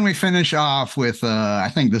 Anyway, then we finish off with I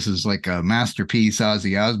think this is like a masterpiece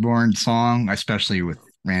Ozzy Osbourne song, especially with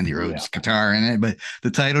Randy Rhoads' guitar in it. But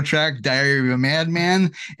the title track, Diary of a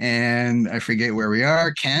Madman, and I forget where we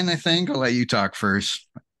are. Ken, I think I'll let you talk first.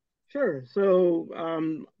 Sure. So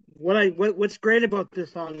what's great about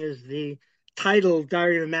this song is the title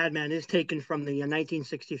Diary of a Madman is taken from the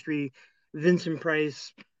 1963 Vincent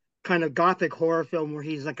Price kind of gothic horror film where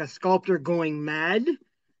he's like a sculptor going mad.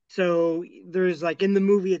 So there's like in the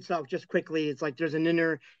movie itself, just quickly, it's like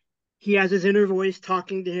he has his inner voice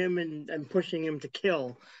talking to him and pushing him to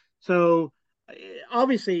kill. So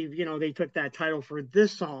obviously, they took that title for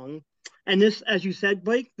this song. And this, as you said,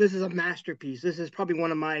 Blake, this is a masterpiece. This is probably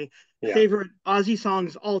one of my Yeah. favorite Ozzy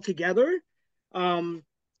songs altogether. Um,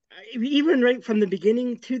 Even right from the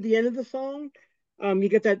beginning to the end of the song, you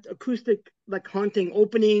get that acoustic, like haunting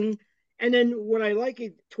opening. And then what I like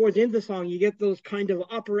it towards the end of the song, you get those kind of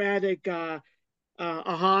operatic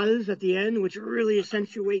ahas at the end, which really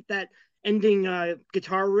accentuate that ending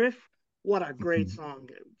guitar riff. What a great song!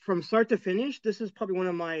 From start to finish, this is probably one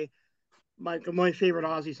of my favorite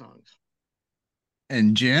Ozzy songs.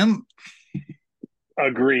 And Jim,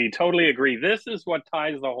 Agree, totally agree. This is what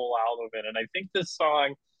ties the whole album in. And I think this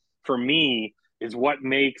song, for me, is what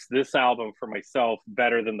makes this album for myself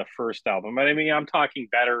better than the first album. I mean, I'm talking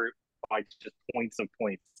better by just points of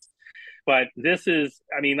points. But this is,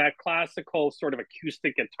 I mean, that classical sort of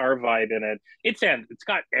acoustic guitar vibe in it. It's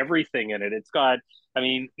got everything in it. It's got, I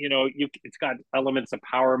mean, it's got elements of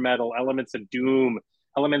power metal, elements of doom,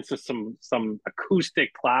 elements of some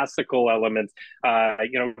acoustic classical elements,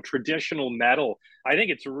 traditional metal. I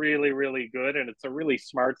think it's really really good, and it's a really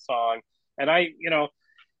smart song. And I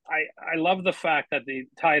love the fact that they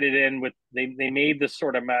tied it in with they made this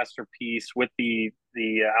sort of masterpiece with the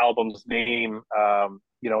album's name.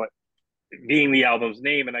 Being the album's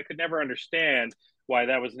name, and I could never understand why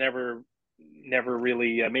that was never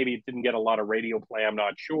really maybe it didn't get a lot of radio play. I'm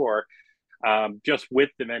not sure. Just with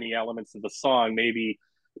the many elements of the song, maybe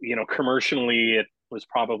commercially it was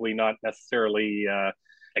probably not necessarily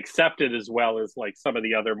accepted as well as like some of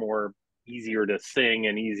the other more easier to sing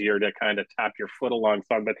and easier to kind of tap your foot along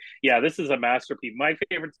song. But yeah, this is a masterpiece. My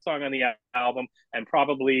favorite song on the album, and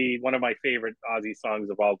probably one of my favorite Ozzy songs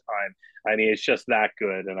of all time. I mean, it's just that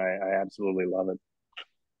good, and I absolutely love it.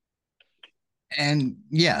 and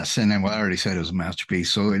yes, and then, well, I already said it was a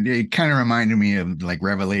masterpiece. So it kind of reminded me of like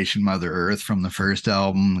Revelation Mother Earth from the first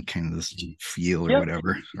album, kind of this feel or Yep.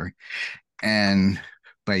 whatever. Sorry. And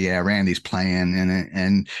but yeah, Randy's playing in it.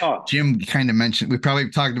 And Oh, Jim kind of mentioned, we probably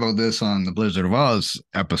talked about this on the Blizzard of Oz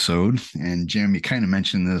episode. And Jim, you kind of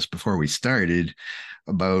mentioned this before we started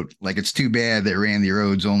about like it's too bad that Randy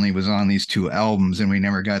Rhoads only was on these two albums and we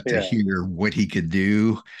never got to yeah, hear what he could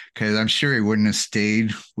do, because I'm sure he wouldn't have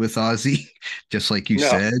stayed with Ozzy, just like you no.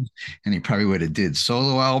 said, and he probably would have did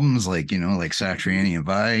solo albums like like Satriani and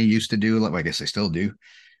Vi used to do. Like I guess they still do,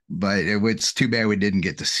 but it's too bad we didn't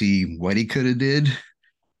get to see what he could have did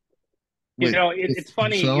with It's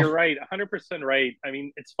funny. himself. You're right, 100% right. I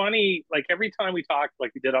mean, it's funny. Like every time we talk, like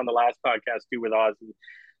we did on the last podcast too with Ozzy,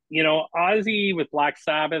 Ozzy with Black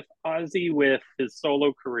Sabbath, Ozzy with his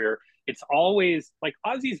solo career, it's always like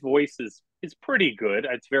Ozzy's voice is pretty good.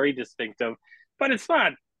 It's very distinctive, but it's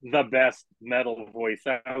not the best metal voice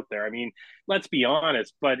out there. I mean, let's be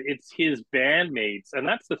honest, but it's his bandmates, and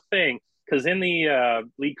that's the thing. Because in the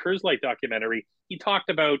Lee Kurzweil documentary, he talked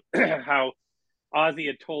about how Ozzy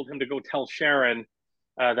had told him to go tell Sharon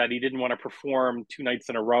that he didn't want to perform 2 nights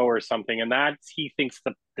in a row or something, and that's he thinks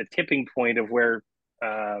the tipping point of where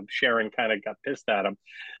Sharon kind of got pissed at him.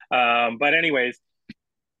 But anyways,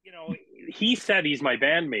 he said he's my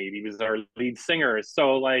bandmate. He was our lead singer.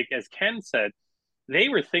 So like as Ken said, they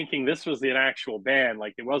were thinking this was an actual band.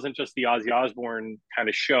 Like it wasn't just the Ozzy Osbourne kind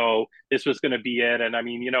of show. This was going to be it. And I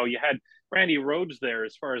mean, you had Randy Rhoads there.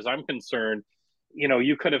 As far as I'm concerned,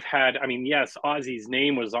 you could have had. I mean, yes, Ozzy's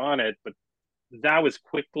name was on it, but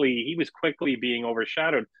he was quickly being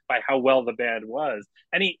overshadowed by how well the band was.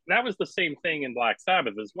 And that was the same thing in Black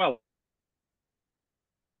Sabbath as well.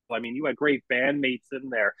 I mean, you had great bandmates in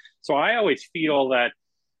there. So I always feel that,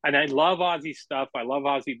 and I love Ozzy stuff. I love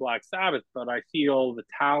Ozzy Black Sabbath, but I feel the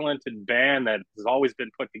talented band that has always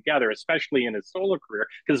been put together, especially in his solo career,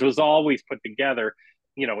 because it was always put together.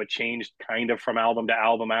 It changed kind of from album to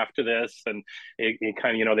album after this, and it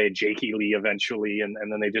kind of, they had Jakey Lee eventually, and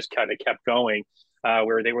then they just kind of kept going,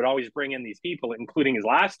 where they would always bring in these people, including his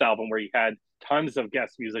last album where he had tons of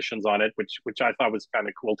guest musicians on it, which I thought was kind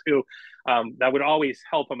of cool too. That would always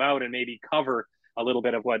help him out and maybe cover a little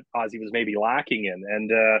bit of what Ozzy was maybe lacking in.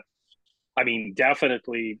 And I mean,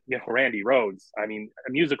 definitely, Randy Rhoads. I mean,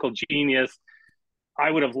 a musical genius.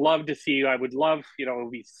 I would have loved to see. I would love, it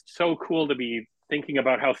would be so cool to be thinking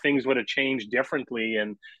about how things would have changed differently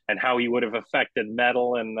and how he would have affected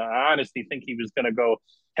metal. And I honestly think he was going to go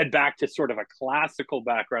head back to sort of a classical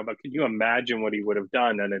background. But could you imagine what he would have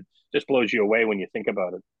done? And it just blows you away when you think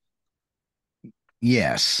about it.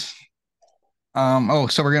 Yes. Oh,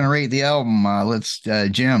 so we're gonna rate the album. Let's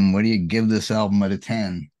Jim, what do you give this album out of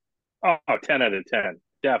 10? Oh, 10 out of 10.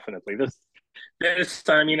 Definitely.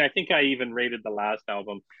 I mean, I think I even rated the last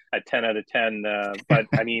album at 10 out of 10. But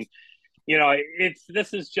I mean,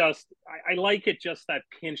 this is just, I like it just that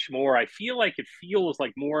pinch more. I feel like it feels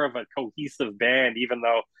like more of a cohesive band, even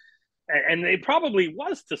though and it probably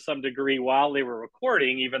was to some degree while they were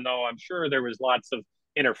recording, even though I'm sure there was lots of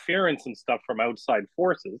interference and stuff from outside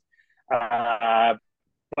forces.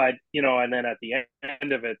 But and then at the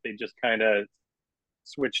end of it, they just kind of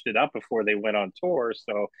switched it up before they went on tour.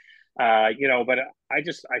 So, but I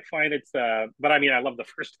find it's, but I mean, I love the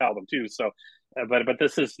first album too. So, but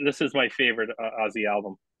this is my favorite Ozzy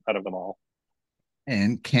album out of them all.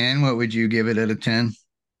 And Ken, what would you give it out of 10?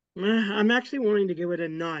 I'm actually wanting to give it a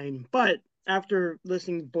 9, but after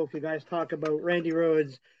listening to both you guys talk about Randy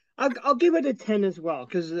Rhoads, I'll give it a 10 as well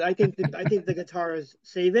because I think the guitars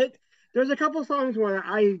save it. There's a couple songs where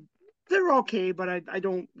they're okay, but I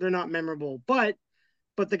don't they're not memorable. But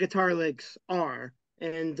the guitar licks are,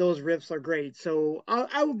 and those riffs are great. So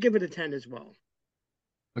I will give it a 10 as well.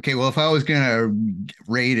 Okay, well, if I was gonna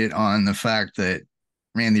rate it on the fact that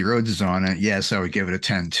Randy Rhoads is on it, yes, I would give it a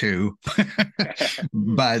 10 too.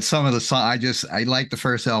 But some of the songs, I like the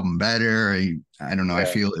first album better. I don't know. I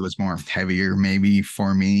feel it was more heavier, maybe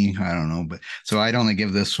for me. I don't know, but so I'd only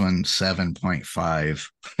give this one 7.5.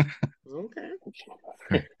 Okay.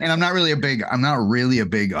 And I'm not really a big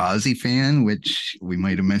Ozzy fan, which we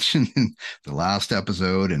might have mentioned in the last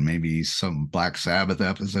episode and maybe some Black Sabbath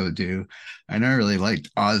episode too. I never really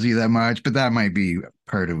liked Ozzy that much, but that might be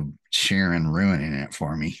part of Sharon ruining it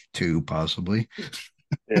for me too, possibly.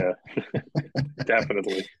 Yeah,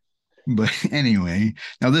 definitely. But anyway,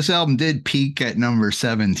 now this album did peak at number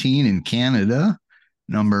 17 in Canada,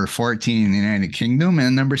 number 14 in the United Kingdom,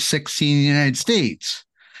 and number 16 in the United States.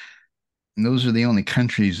 And those are the only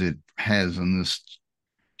countries it has on this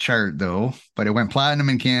chart, though. But it went platinum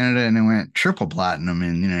in Canada and it went triple platinum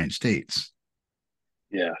in the United States.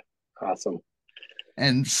 Yeah, awesome.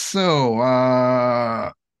 And so,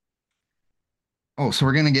 so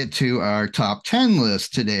we're going to get to our top 10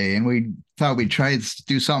 list today. And we thought we'd try to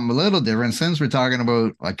do something a little different since we're talking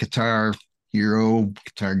about a guitar hero,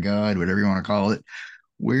 guitar god, whatever you want to call it.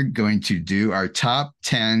 We're going to do our top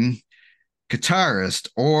 10 guitarist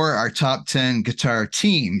or our top 10 guitar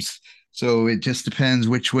teams. So it just depends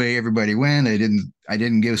which way everybody went. I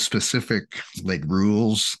didn't give specific like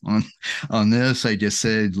rules on this. I just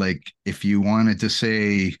said, like, if you wanted to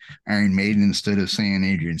say Iron Maiden instead of saying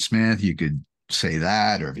Adrian Smith, you could say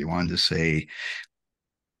that. Or if you wanted to say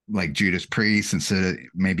like Judas Priest instead of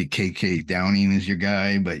maybe KK Downing is your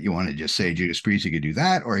guy, but you want to just say Judas Priest, you could do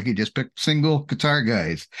that, or you could just pick single guitar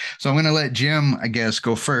guys. So I'm going to let Jim, I guess,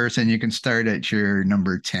 go first, and you can start at your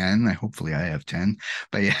number 10. Hopefully I have 10,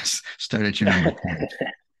 but yes, start at your number 10.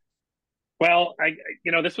 Well,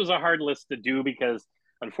 this was a hard list to do because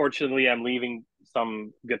unfortunately I'm leaving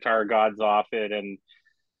some guitar gods off it, and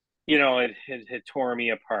it tore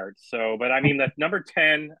me apart. So, but I mean, that number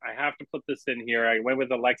 10, I have to put this in here. I went with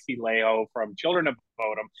Alexi Laiho from Children of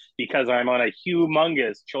Bodom because I'm on a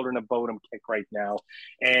humongous Children of Bodom kick right now.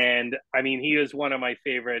 And I mean, he is one of my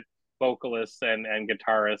favorite vocalists and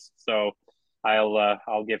guitarists. So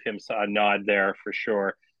I'll give him a nod there for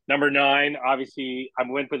sure. Number 9, obviously, I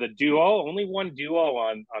went with a duo, only one duo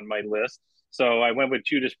on my list. So I went with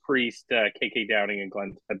Judas Priest, KK Downing, and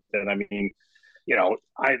Glenn Tipton. I mean,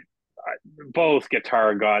 I both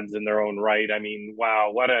guitar gods in their own right. I mean, wow,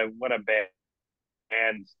 what a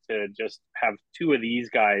band to just have two of these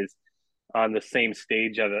guys on the same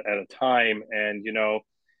stage at a time. And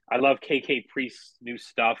I love KK Priest's new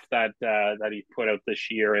stuff that he put out this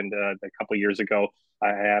year and a couple years ago.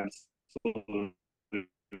 I absolutely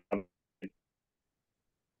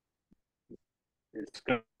it's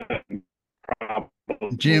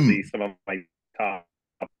probably Jim. some of my top.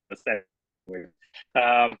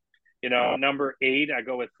 Number 8, I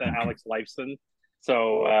go with Alex Lifeson.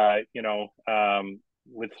 So,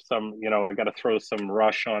 with some, I got to throw some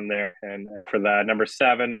Rush on there. And for that, number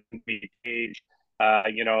 7, Page.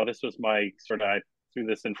 This was my sort of, I threw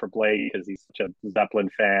this in for Blake because he's such a Zeppelin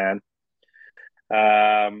fan.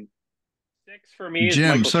 6 for me is Jim,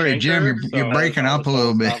 Michael sorry, Schenker. Jim, you're breaking up a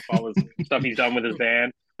little bit. All the stuff he's done with his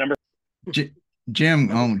band.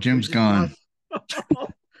 Jim's gone.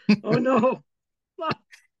 Oh no.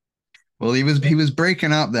 Well, he was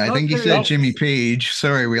breaking up there. I think he said Jimmy Page.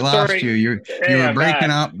 Sorry, we lost you. You were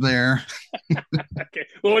breaking up there. Okay.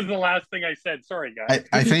 What was the last thing I said? Sorry, guys.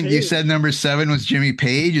 I think you said number 7 was Jimmy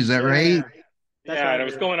Page. Is that right? Yeah, and I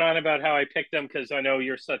was going on about how I picked them because I know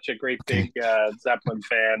you're such a great big Zeppelin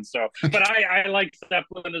fan. So, but I like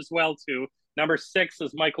Zeppelin as well too. Number 6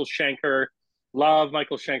 is Michael Schenker. Love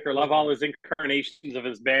Michael Schenker. Love all his incarnations of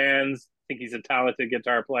his bands. I think he's a talented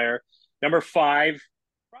guitar player. Number 5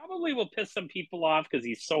 probably will piss some people off because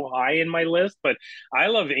he's so high in my list, but I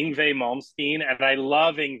love Yngwie Malmsteen, and I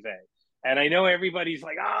love Yngwie. And I know everybody's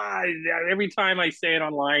like, every time I say it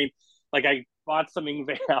online, like I bought some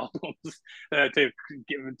Ingve albums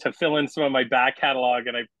to fill in some of my back catalog,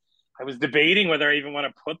 and I was debating whether I even want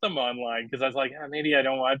to put them online because I was like, maybe I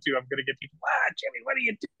don't want to. I'm going to get people, Jimmy, what are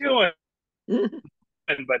you doing?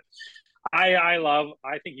 But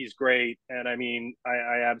I think he's great, and I mean,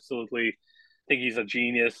 I absolutely think he's a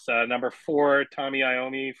genius. Number 4, Tommy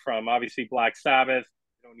Iommi from obviously Black Sabbath.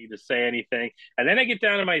 I don't need to say anything. And then I get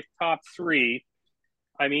down to my top 3.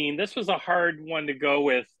 I mean, this was a hard one to go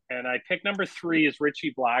with, and I picked number 3 is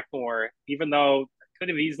Richie Blackmore, even though it could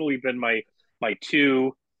have easily been my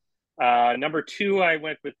 2. Number 2, I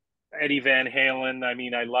went with Eddie Van Halen. I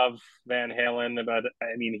mean, I love Van Halen, but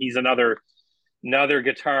I mean, he's another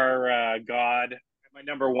guitar god. My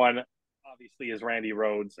number 1 obviously is Randy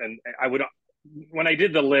Rhoads, and I would, when I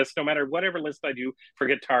did the list, no matter whatever list I do for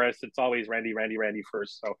guitarists, it's always Randy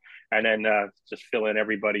first. So, and then just fill in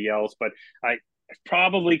everybody else. But I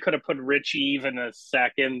probably could have put Richie even a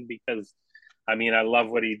second because I mean I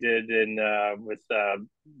love what he did in with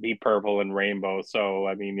Be Purple and Rainbow. So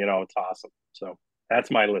I mean, it's awesome. So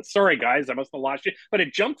that's my list. Sorry guys, I must have lost you, but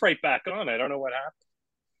it jumped right back on. I don't know what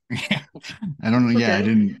happened. Yeah, I don't know. Yeah,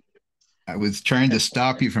 Okay. I was trying to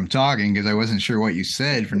stop you from talking because I wasn't sure what you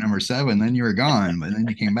said for number 7. Then you were gone, but then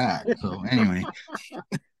you came back. So anyway,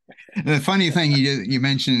 the funny thing you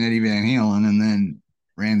mentioned Eddie Van Halen and then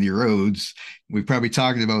Randy Rhoads. We probably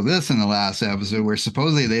talked about this in the last episode where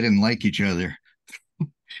supposedly they didn't like each other,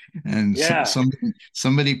 and Yeah.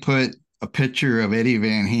 somebody put a picture of Eddie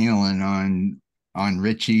Van Halen on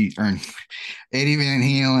Richie or Eddie Van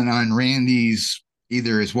Halen on Randy's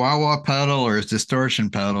either his wah wah pedal or his distortion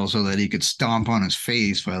pedal so that he could stomp on his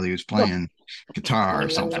face while he was playing guitar or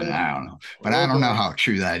something. I don't know. But I Oh don't know boy. how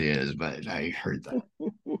true that is, but I heard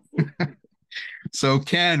that. So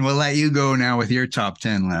Ken, we'll let you go now with your top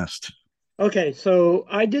 10 list. Okay, so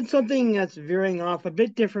I did something that's veering off a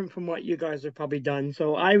bit different from what you guys have probably done.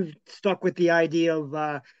 So I've stuck with the idea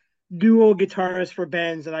of dual guitarists for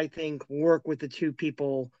bands that I think work with the two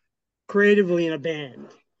people creatively in a band.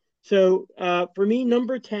 So for me,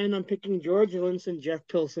 number 10, I'm picking George Lynch and Jeff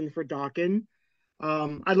Pilson for Dokken.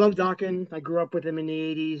 I love Dokken. I grew up with him in the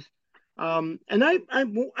 80s. And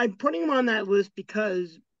I'm putting him on that list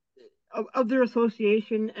because of their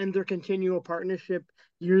association and their continual partnership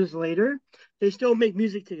years later. They still make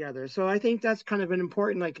music together. So I think that's kind of an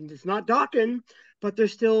important, like, it's not Dokken, but they're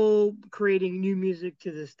still creating new music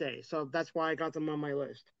to this day. So that's why I got them on my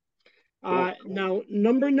list. Cool. Now,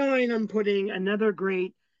 number 9, I'm putting another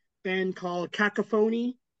great band called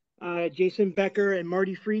Cacophony, Jason Becker and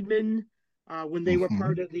Marty Friedman, when they were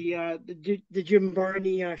part Mhm. of the Jim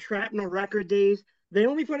Varney Shrapnel record days. They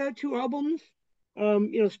only put out 2 albums,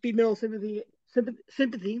 Speed Metal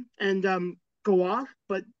Sympathy, and Go Off,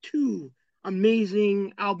 but 2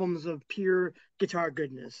 amazing albums of pure guitar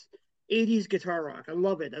goodness. 80s guitar rock. I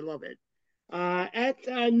love it. I love it. At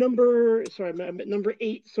I'm at number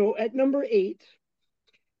 8. So at number 8,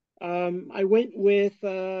 I went with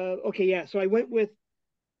So I went with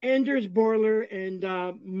Anders Borler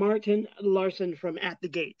and Martin Larson from At the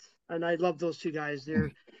Gates, and I love those 2 guys.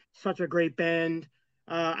 They're such a great band.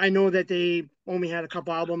 I know that they only had a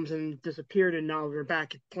couple albums and disappeared, and now they're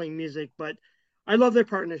back playing music. But I love their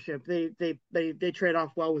partnership. They trade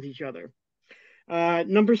off well with each other.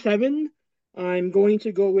 Number 7, I'm going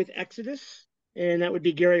to go with Exodus, and that would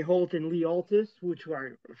be Gary Holt and Lee Altus, which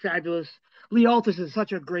are fabulous. Lee Altus is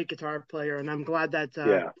such a great guitar player, and I'm glad that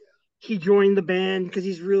Yeah. he joined the band because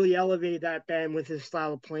he's really elevated that band with his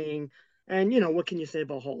style of playing. And what can you say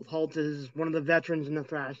about Holt? Holt is one of the veterans in the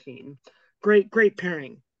thrash scene. Great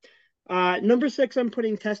pairing. Number 6, I'm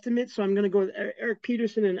putting Testament, so I'm going to go with Eric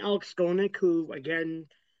Peterson and Alex Skolnick, who again,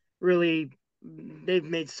 really, they've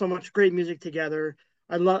made so much great music together.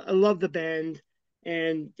 I love the band,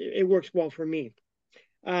 and it works well for me.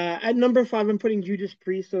 At number 5, I'm putting Judas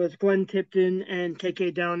Priest, so it's Glenn Tipton and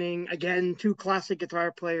KK Downing. Again, 2 classic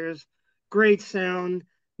guitar players, great sound,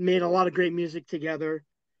 made a lot of great music together.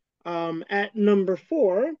 At number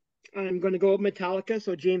 4, I'm going to go with Metallica.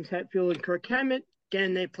 So James Hetfield and Kirk Hammett.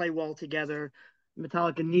 Again, they play well together.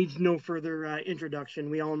 Metallica needs no further introduction.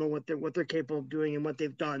 We all know what they're capable of doing and what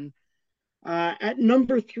they've done. At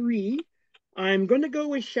number 3, I'm going to go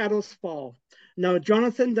with Shadows Fall. Now,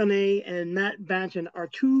 Jonathan Donay and Matt Banton are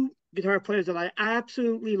 2 guitar players that I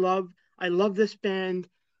absolutely love. I love this band.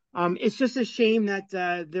 It's just a shame that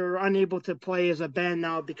they're unable to play as a band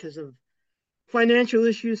now because of financial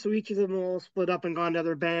issues, so each of them all split up and gone to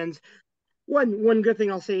other bands. One good thing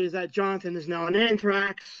I'll say is that Jonathan is now in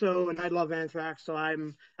Anthrax, and I love Anthrax, so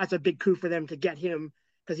that's a big coup for them to get him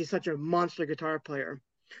because he's such a monster guitar player.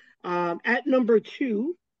 At number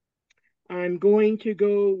 2, I'm going to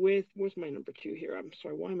go with, where's my number two here? I'm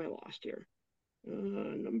sorry, why am I lost here?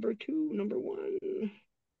 Number two, number one.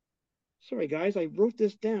 Sorry, guys, I wrote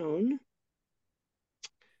this down.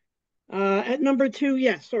 At number two,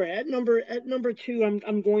 yes, sorry. At number two,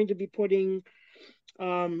 I'm going to be putting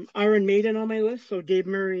Iron Maiden on my list. So Dave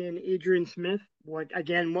Murray and Adrian Smith. What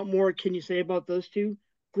again? What more can you say about those two?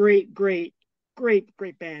 Great, great,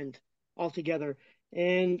 great band altogether.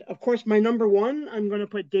 And of course, my number one, I'm going to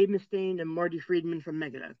put Dave Mustaine and Marty Friedman from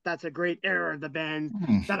Megadeth. That's a great era of the band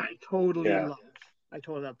Hmm, that I totally Yeah. love. I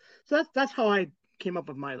totally love. So that's how I came up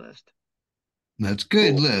with my list. that's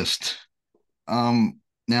good Cool. list.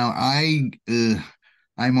 Now I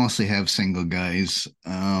mostly have single guys.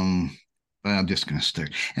 But I'm just gonna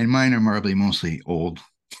stick, and mine are probably mostly old.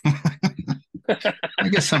 I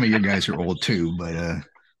guess some of your guys are old too, but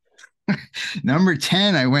number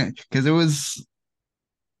 10, I went because it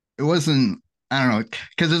wasn't, I don't know,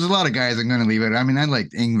 because there's a lot of guys I'm gonna leave it. I mean, I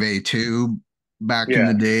liked Ingve too back in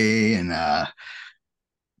Yeah. the day, and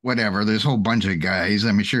whatever. There's a whole bunch of guys.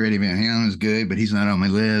 I'm sure Eddie Van Halen is good, but he's not on my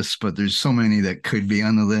list. But there's so many that could be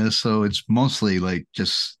on the list. So it's mostly like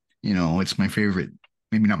just, it's my favorite,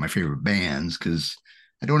 maybe not my favorite bands, because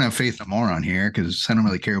I don't have Faith No More on here because I don't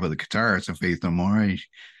really care about the guitarist of Faith No More. I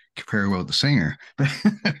care about the singer.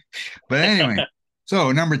 But anyway,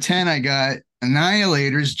 so number 10, I got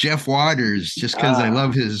Annihilators, Jeff Waters, just because I Ah,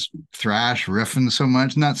 love his thrash riffing so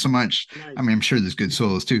much. Not so much, I Nice. mean, I'm sure there's good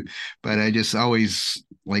solos too, but I just always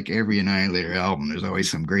like every Annihilator album, there's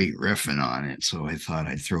always some great riffing on it. So I thought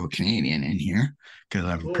I'd throw a Canadian in here because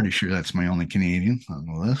I'm pretty Cool. sure that's my only Canadian on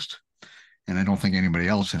the list. And I don't think anybody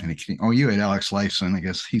else had any. Oh, you had Alex Lifeson. I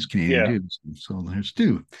guess he's Canadian yeah. too. So there's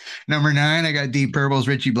two. Number 9, I got Deep Purple's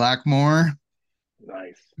Richie Blackmore.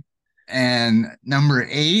 Nice. And number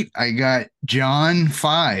 8, I got John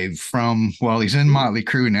 5 from, well, he's in Ooh. Motley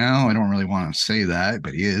Crue now. I don't really want to say that,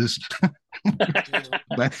 but he is. Yeah.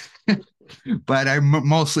 But but I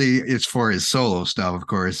mostly it's for his solo stuff, of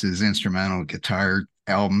course, his instrumental guitar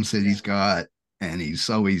albums that Yeah. he's got, and he's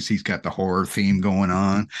got the horror theme going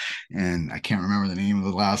on, and I can't remember the name of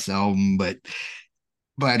the last album, but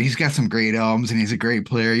he's got some great albums, and he's a great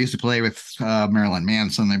player. He used to play with Marilyn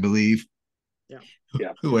Manson, I believe, Yeah.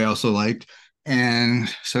 Yeah. who I also liked. And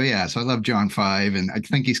so yeah, so I love John 5, and I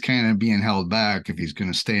think he's kind of being held back if he's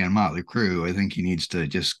going to stay in Motley Crue. I think he needs to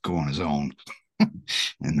just go on his own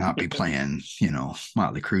and not be playing,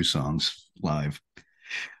 Motley Crue songs live.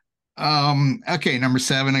 Okay, number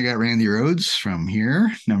 7, I got Randy Rhoads from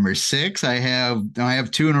here. Number 6, I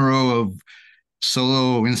have two in a row of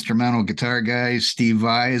solo instrumental guitar guys. Steve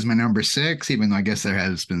Vai is my number 6, even though I guess there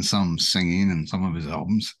has been some singing in some of his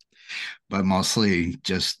albums, but mostly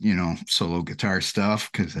just, solo guitar stuff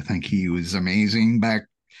because I think he was amazing back.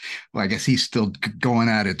 Well, I guess he's still going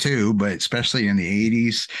at it too, but especially in the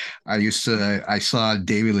 80s. I saw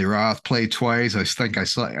David Lee Roth play twice.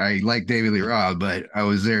 I like David Lee Roth, but I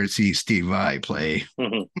was there to see Steve Vai play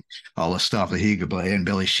Mhm. all the stuff that he could play. And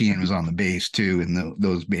Billy Sheehan was on the bass too in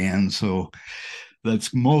those bands. So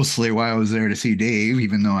that's mostly why I was there to see Dave,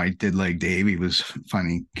 even though I did like Dave. He was a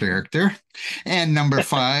funny character. And number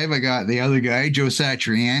 5, I got the other guy, Joe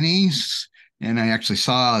Satriani. And I actually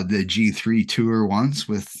saw the G3 tour once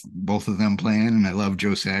with both of them playing. And I love Joe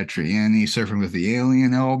Satriani, Surfing with the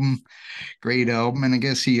Alien album. Great album. And I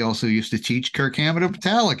guess he also used to teach Kirk Hammett of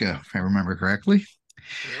Metallica, if I remember correctly.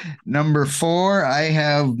 Yep. Number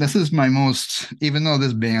 4, this is my most, even though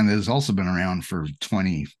this band has also been around for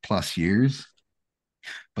 20 plus years,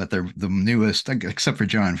 but they're the newest, except for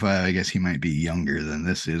John 5. I guess he might be younger than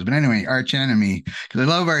this is. But anyway, Arch Enemy, because I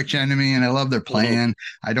love Arch Enemy and I love their Mhm. playing.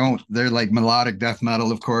 They're like melodic death metal,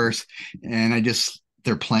 of course. And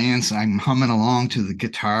they're playing, so I'm humming along to the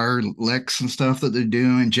guitar licks and stuff that they're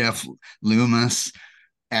doing. Jeff Loomis,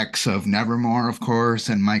 ex of Nevermore, of course,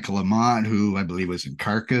 and Michael Amott, who I believe was in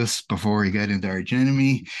Carcass before he got into Arch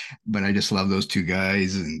Enemy. But I just love those two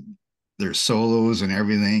guys and their solos and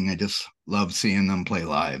everything. I just love seeing them play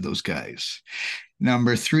live, those guys.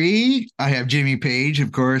 Number 3, I have Jimmy Page,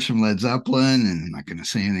 of course, from Led Zeppelin, and I'm not going to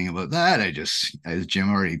say anything about that. As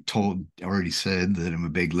Jim already said, that I'm a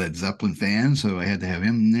big Led Zeppelin fan, so I had to have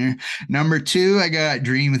him in there. Number 2, I got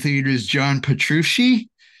Dream Theater's John Petrucci,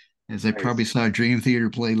 as I probably Nice. saw Dream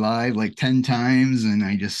Theater play live like 10 times, and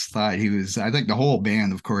I just thought I think the whole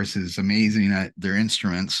band, of course, is amazing at their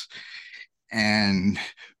instruments. And,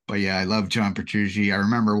 but yeah, I love John Petrucci. I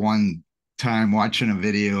remember one time watching a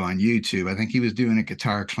video on YouTube. I think he was doing a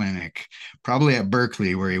guitar clinic, probably at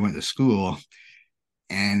Berkeley where he went to school.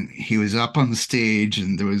 And he was up on the stage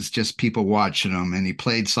and there was just people watching him and he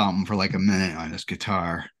played something for like a minute on his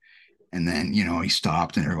guitar. And then, he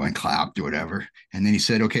stopped and everyone clapped or whatever. And then he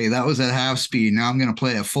said, okay, that was at half speed. Now I'm going to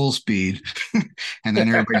play at full speed. And then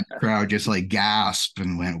everybody in the crowd just like gasped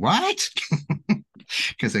and went, what?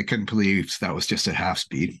 Because they couldn't believe that was just at half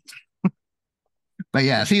speed. But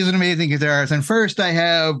yes, he's an amazing guitarist. And first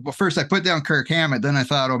I put down Kirk Hammett. Then I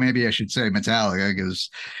thought, oh, maybe I should say Metallica because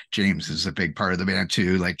James is a big part of the band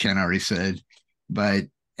too, like Ken already said. And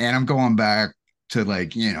I'm going back to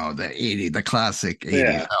the classic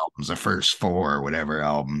 80s albums, the first four or whatever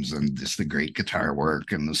albums, and just the great guitar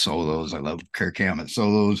work and the solos. I love Kirk Hammett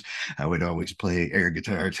solos. I would always play air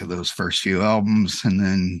guitar to those first few albums and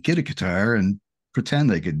then get a guitar and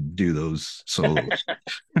pretend I could do those solos.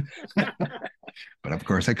 But of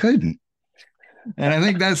course I couldn't. And I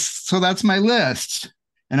think that's my list.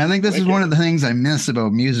 And I think this is one of the things I miss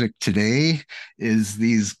about music today is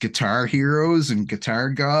these guitar heroes and guitar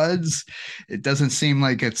gods. It doesn't seem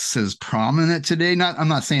like it's as prominent today. I'm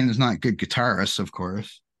not saying there's not good guitarists, of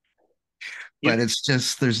course, but it's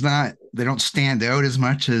just they don't stand out as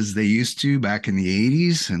much as they used to back in the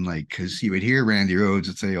 80s. And because you would hear Randy Rhoads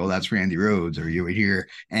and say, oh, that's Randy Rhoads, or you would hear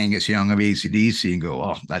Angus Young of AC/DC and go,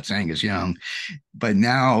 oh, that's Angus Young. But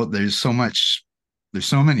now there's so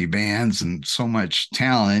many bands and so much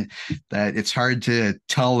talent that it's hard to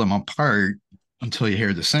tell them apart until you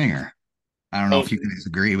hear the singer. I don't know if you guys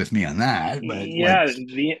agree with me on that, but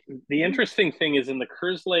the interesting thing is in the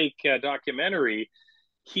Kerslake documentary,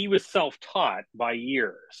 he was self-taught by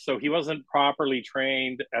years, so he wasn't properly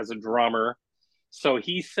trained as a drummer. So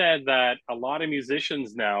he said that a lot of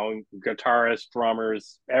musicians now, guitarists,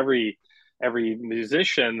 drummers, every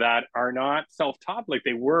musician that are not self-taught like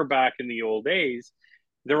they were back in the old days,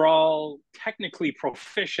 they're all technically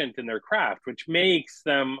proficient in their craft, which makes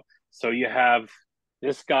them so you have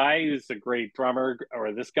this guy who's a great drummer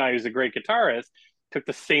or this guy who's a great guitarist took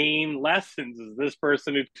the same lessons as this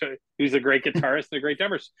person who's a great guitarist and a great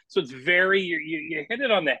drummer. So it's you hit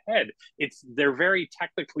it on the head. They're very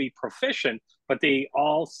technically proficient, but they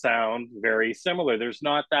all sound very similar. There's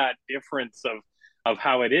not that difference of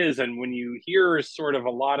how it is. And when you hear sort of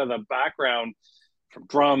a lot of the background from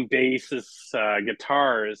drum, basses,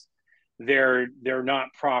 guitars, they're not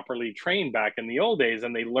properly trained back in the old days,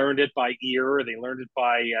 and they learned it by ear. Or they learned it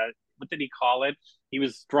by what did he call it? He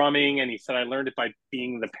was drumming, and he said, "I learned it by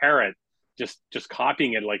being the parrot, just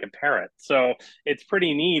copying it like a parrot." So it's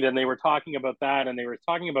pretty neat. And they were talking about that, and they were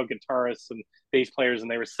talking about guitarists and bass players, and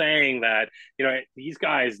they were saying that these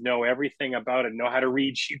guys know everything about it, know how to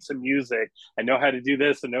read sheets of music, and know how to do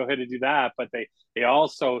this and know how to do that. But they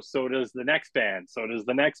also so does the next band,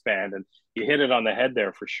 and you hit it on the head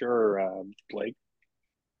there for sure, Blake.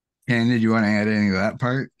 And did you want to add any of that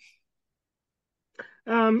part?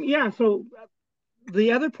 Yeah. So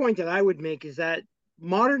the other point that I would make is that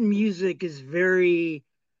modern music is very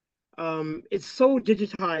it's so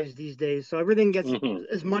digitized these days, so everything gets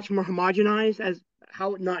as much more homogenized as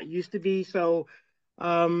how it not used to be. So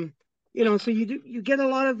so you get a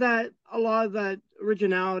lot of that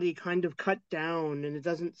originality kind of cut down, and it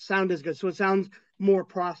doesn't sound as good, so it sounds more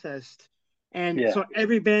processed. And so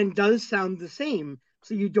every band does sound the same,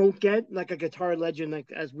 so you don't get like a guitar legend,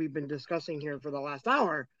 like as we've been discussing here for the last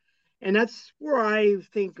hour. And that's where I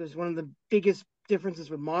think is one of the biggest differences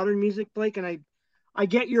with modern music, Blake. And I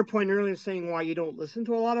get your point earlier saying why you don't listen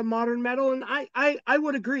to a lot of modern metal, and I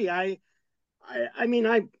would agree. I mean,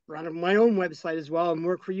 I run my own website as well and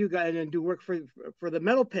work for you guys and do work for the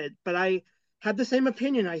Metal Pit, but I have the same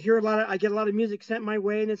opinion. I get a lot of music sent my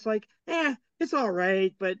way, and it's like, it's all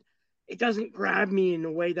right, but it doesn't grab me in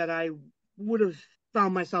a way that I would have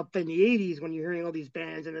found myself in the 80s when you're hearing all these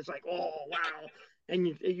bands, and it's like, oh wow, and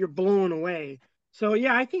you're blown away. So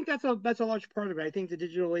yeah, I think that's a large part of it. I think the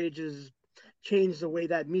digital age has changed the way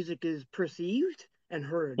that music is perceived and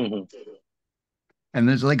heard. And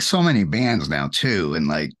there's like so many bands now too, and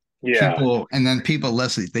people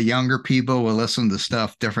listen. The younger people will listen to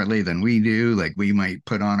stuff differently than we do. Like we might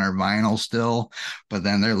put on our vinyl still, but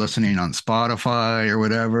then they're listening on Spotify or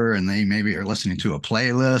whatever, and they maybe are listening to a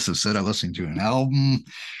playlist instead of listening to an album.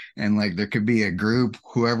 And like there could be a group,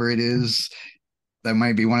 whoever it is, that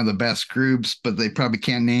might be one of the best groups, but they probably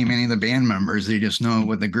can't name any of the band members. They just know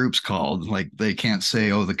what the group's called. Like they can't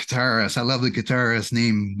say, oh, the guitarist, I love the guitarist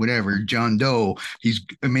name, whatever, John Doe. He's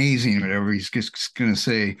amazing, whatever. He's just going to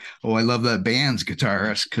say, oh, I love that band's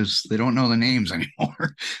guitarist because they don't know the names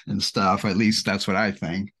anymore and stuff. At least that's what I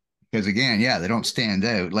think. Because again, yeah, they don't stand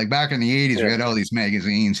out. Like back in the 80s, we Yeah. had all these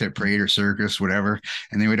magazines, Hit Parade or Circus, whatever,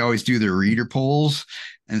 and they would always do their reader polls.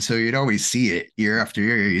 And so you'd always see it year after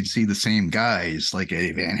year. You'd see the same guys like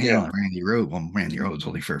Eddie Van Yeah. Halen, Randy Rhoads. Well, Randy Rhoads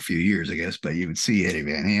only for a few years, I guess, but you would see Eddie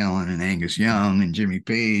Van Halen and Angus Young and Jimmy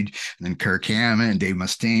Page and then Kirk Hammett and Dave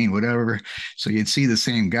Mustaine, whatever. So you'd see the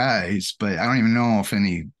same guys, but I don't even know if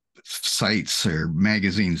any sites or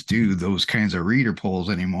magazines do those kinds of reader polls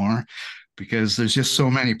anymore because there's just so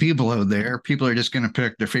many people out there. People are just going to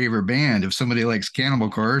pick their favorite band. If somebody likes Cannibal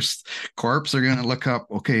Corpse, they're going to look up,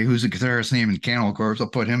 okay, who's the guitarist name in Cannibal Corpse? I'll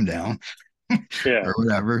put him down Yeah. or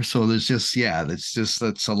whatever. So there's just, yeah,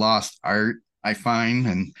 that's a lost art, I find.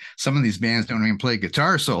 And some of these bands don't even play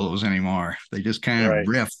guitar solos anymore. They just kind of Right.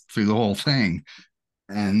 riff through the whole thing.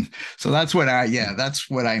 And so that's what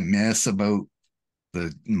I miss about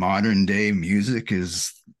the modern day music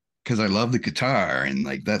is because I love the guitar and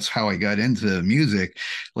like that's how I got into music.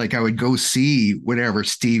 Like I would go see whatever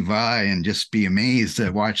Steve Vai and just be amazed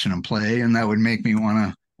at watching him play, and that would make me want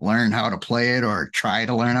to learn how to play it or try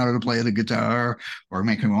to learn how to play the guitar or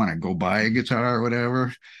make me want to go buy a guitar or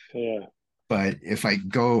whatever. Yeah. But if I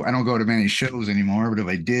don't go to many shows anymore, but if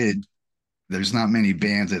I did, there's not many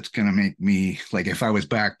bands that's going to make me like if I was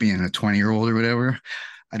back being a 20-year-old or whatever.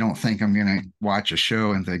 I don't think I'm going to watch a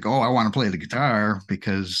show and think, oh, I want to play the guitar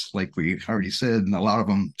because, like we already said, a lot of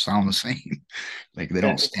them sound the same. Like they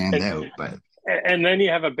don't stand And out. But and then you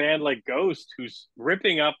have a band like Ghost who's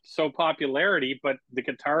ripping up so popularity, but the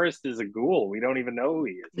guitarist is a ghoul. We don't even know who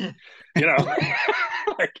he is. You know,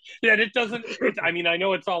 like yeah, it doesn't. I mean, I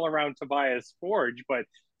know it's all around Tobias Forge, but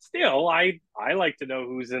still, I like to know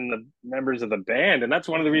who's in the members of the band, and that's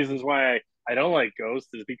one of the reasons why I don't like Ghost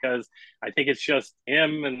is because I think it's just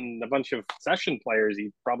him and a bunch of session players he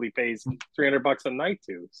probably pays $300 a night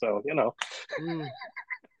to. So you know,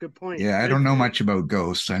 Good point. yeah, I Great don't know point. much about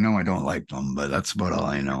Ghosts. I know I don't like them, but that's about all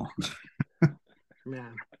I know. Yeah.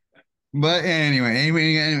 But anyway,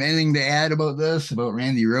 anything to add about this, about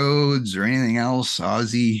Randy Rhoads or anything else?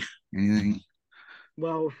 Ozzy, anything?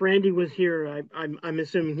 Well, if Randy was here, I'm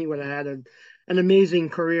assuming he would have had an amazing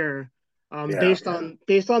career. yeah, Based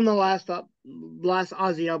on the last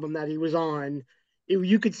Ozzy album that he was on,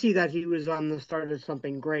 you could see that he was on the start of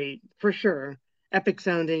something great for sure, epic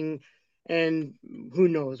sounding, and who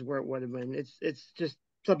knows where it would have been. It's just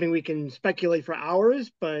something we can speculate for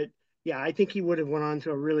hours, but yeah, I think he would have went on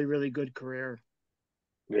to a really really good career.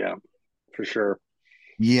 yeah, for sure.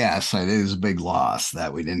 Yes, it is a big loss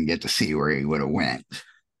that we didn't get to see where he would have went.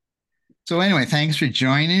 So anyway, thanks for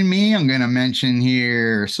joining me. I'm going to mention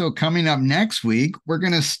here. So coming up next week, we're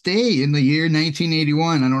going to stay in the year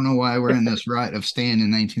 1981. I don't know why we're in this rut of staying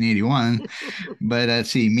in 1981, but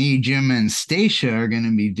let's see. Me, Jim, and Stacia are going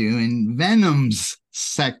to be doing Venom's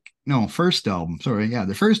first album. Sorry, yeah,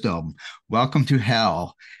 the first album, Welcome to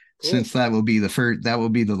Hell. Cool. Since that will be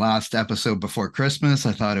the last episode before Christmas,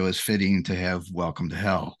 I thought it was fitting to have Welcome to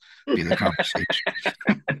Hell be the conversation.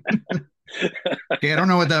 Okay, I don't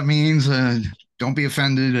know what that means. Don't be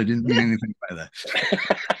offended. I didn't mean anything by that.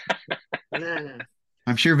 Nah.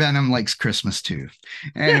 I'm sure Venom likes Christmas too.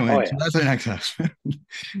 Yeah. Anyway, Oh so yeah. that's the next episode.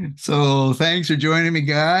 So thanks for joining me,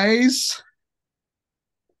 guys.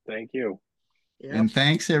 Thank you. Yep. And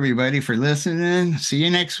thanks everybody for listening. See you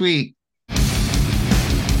next week.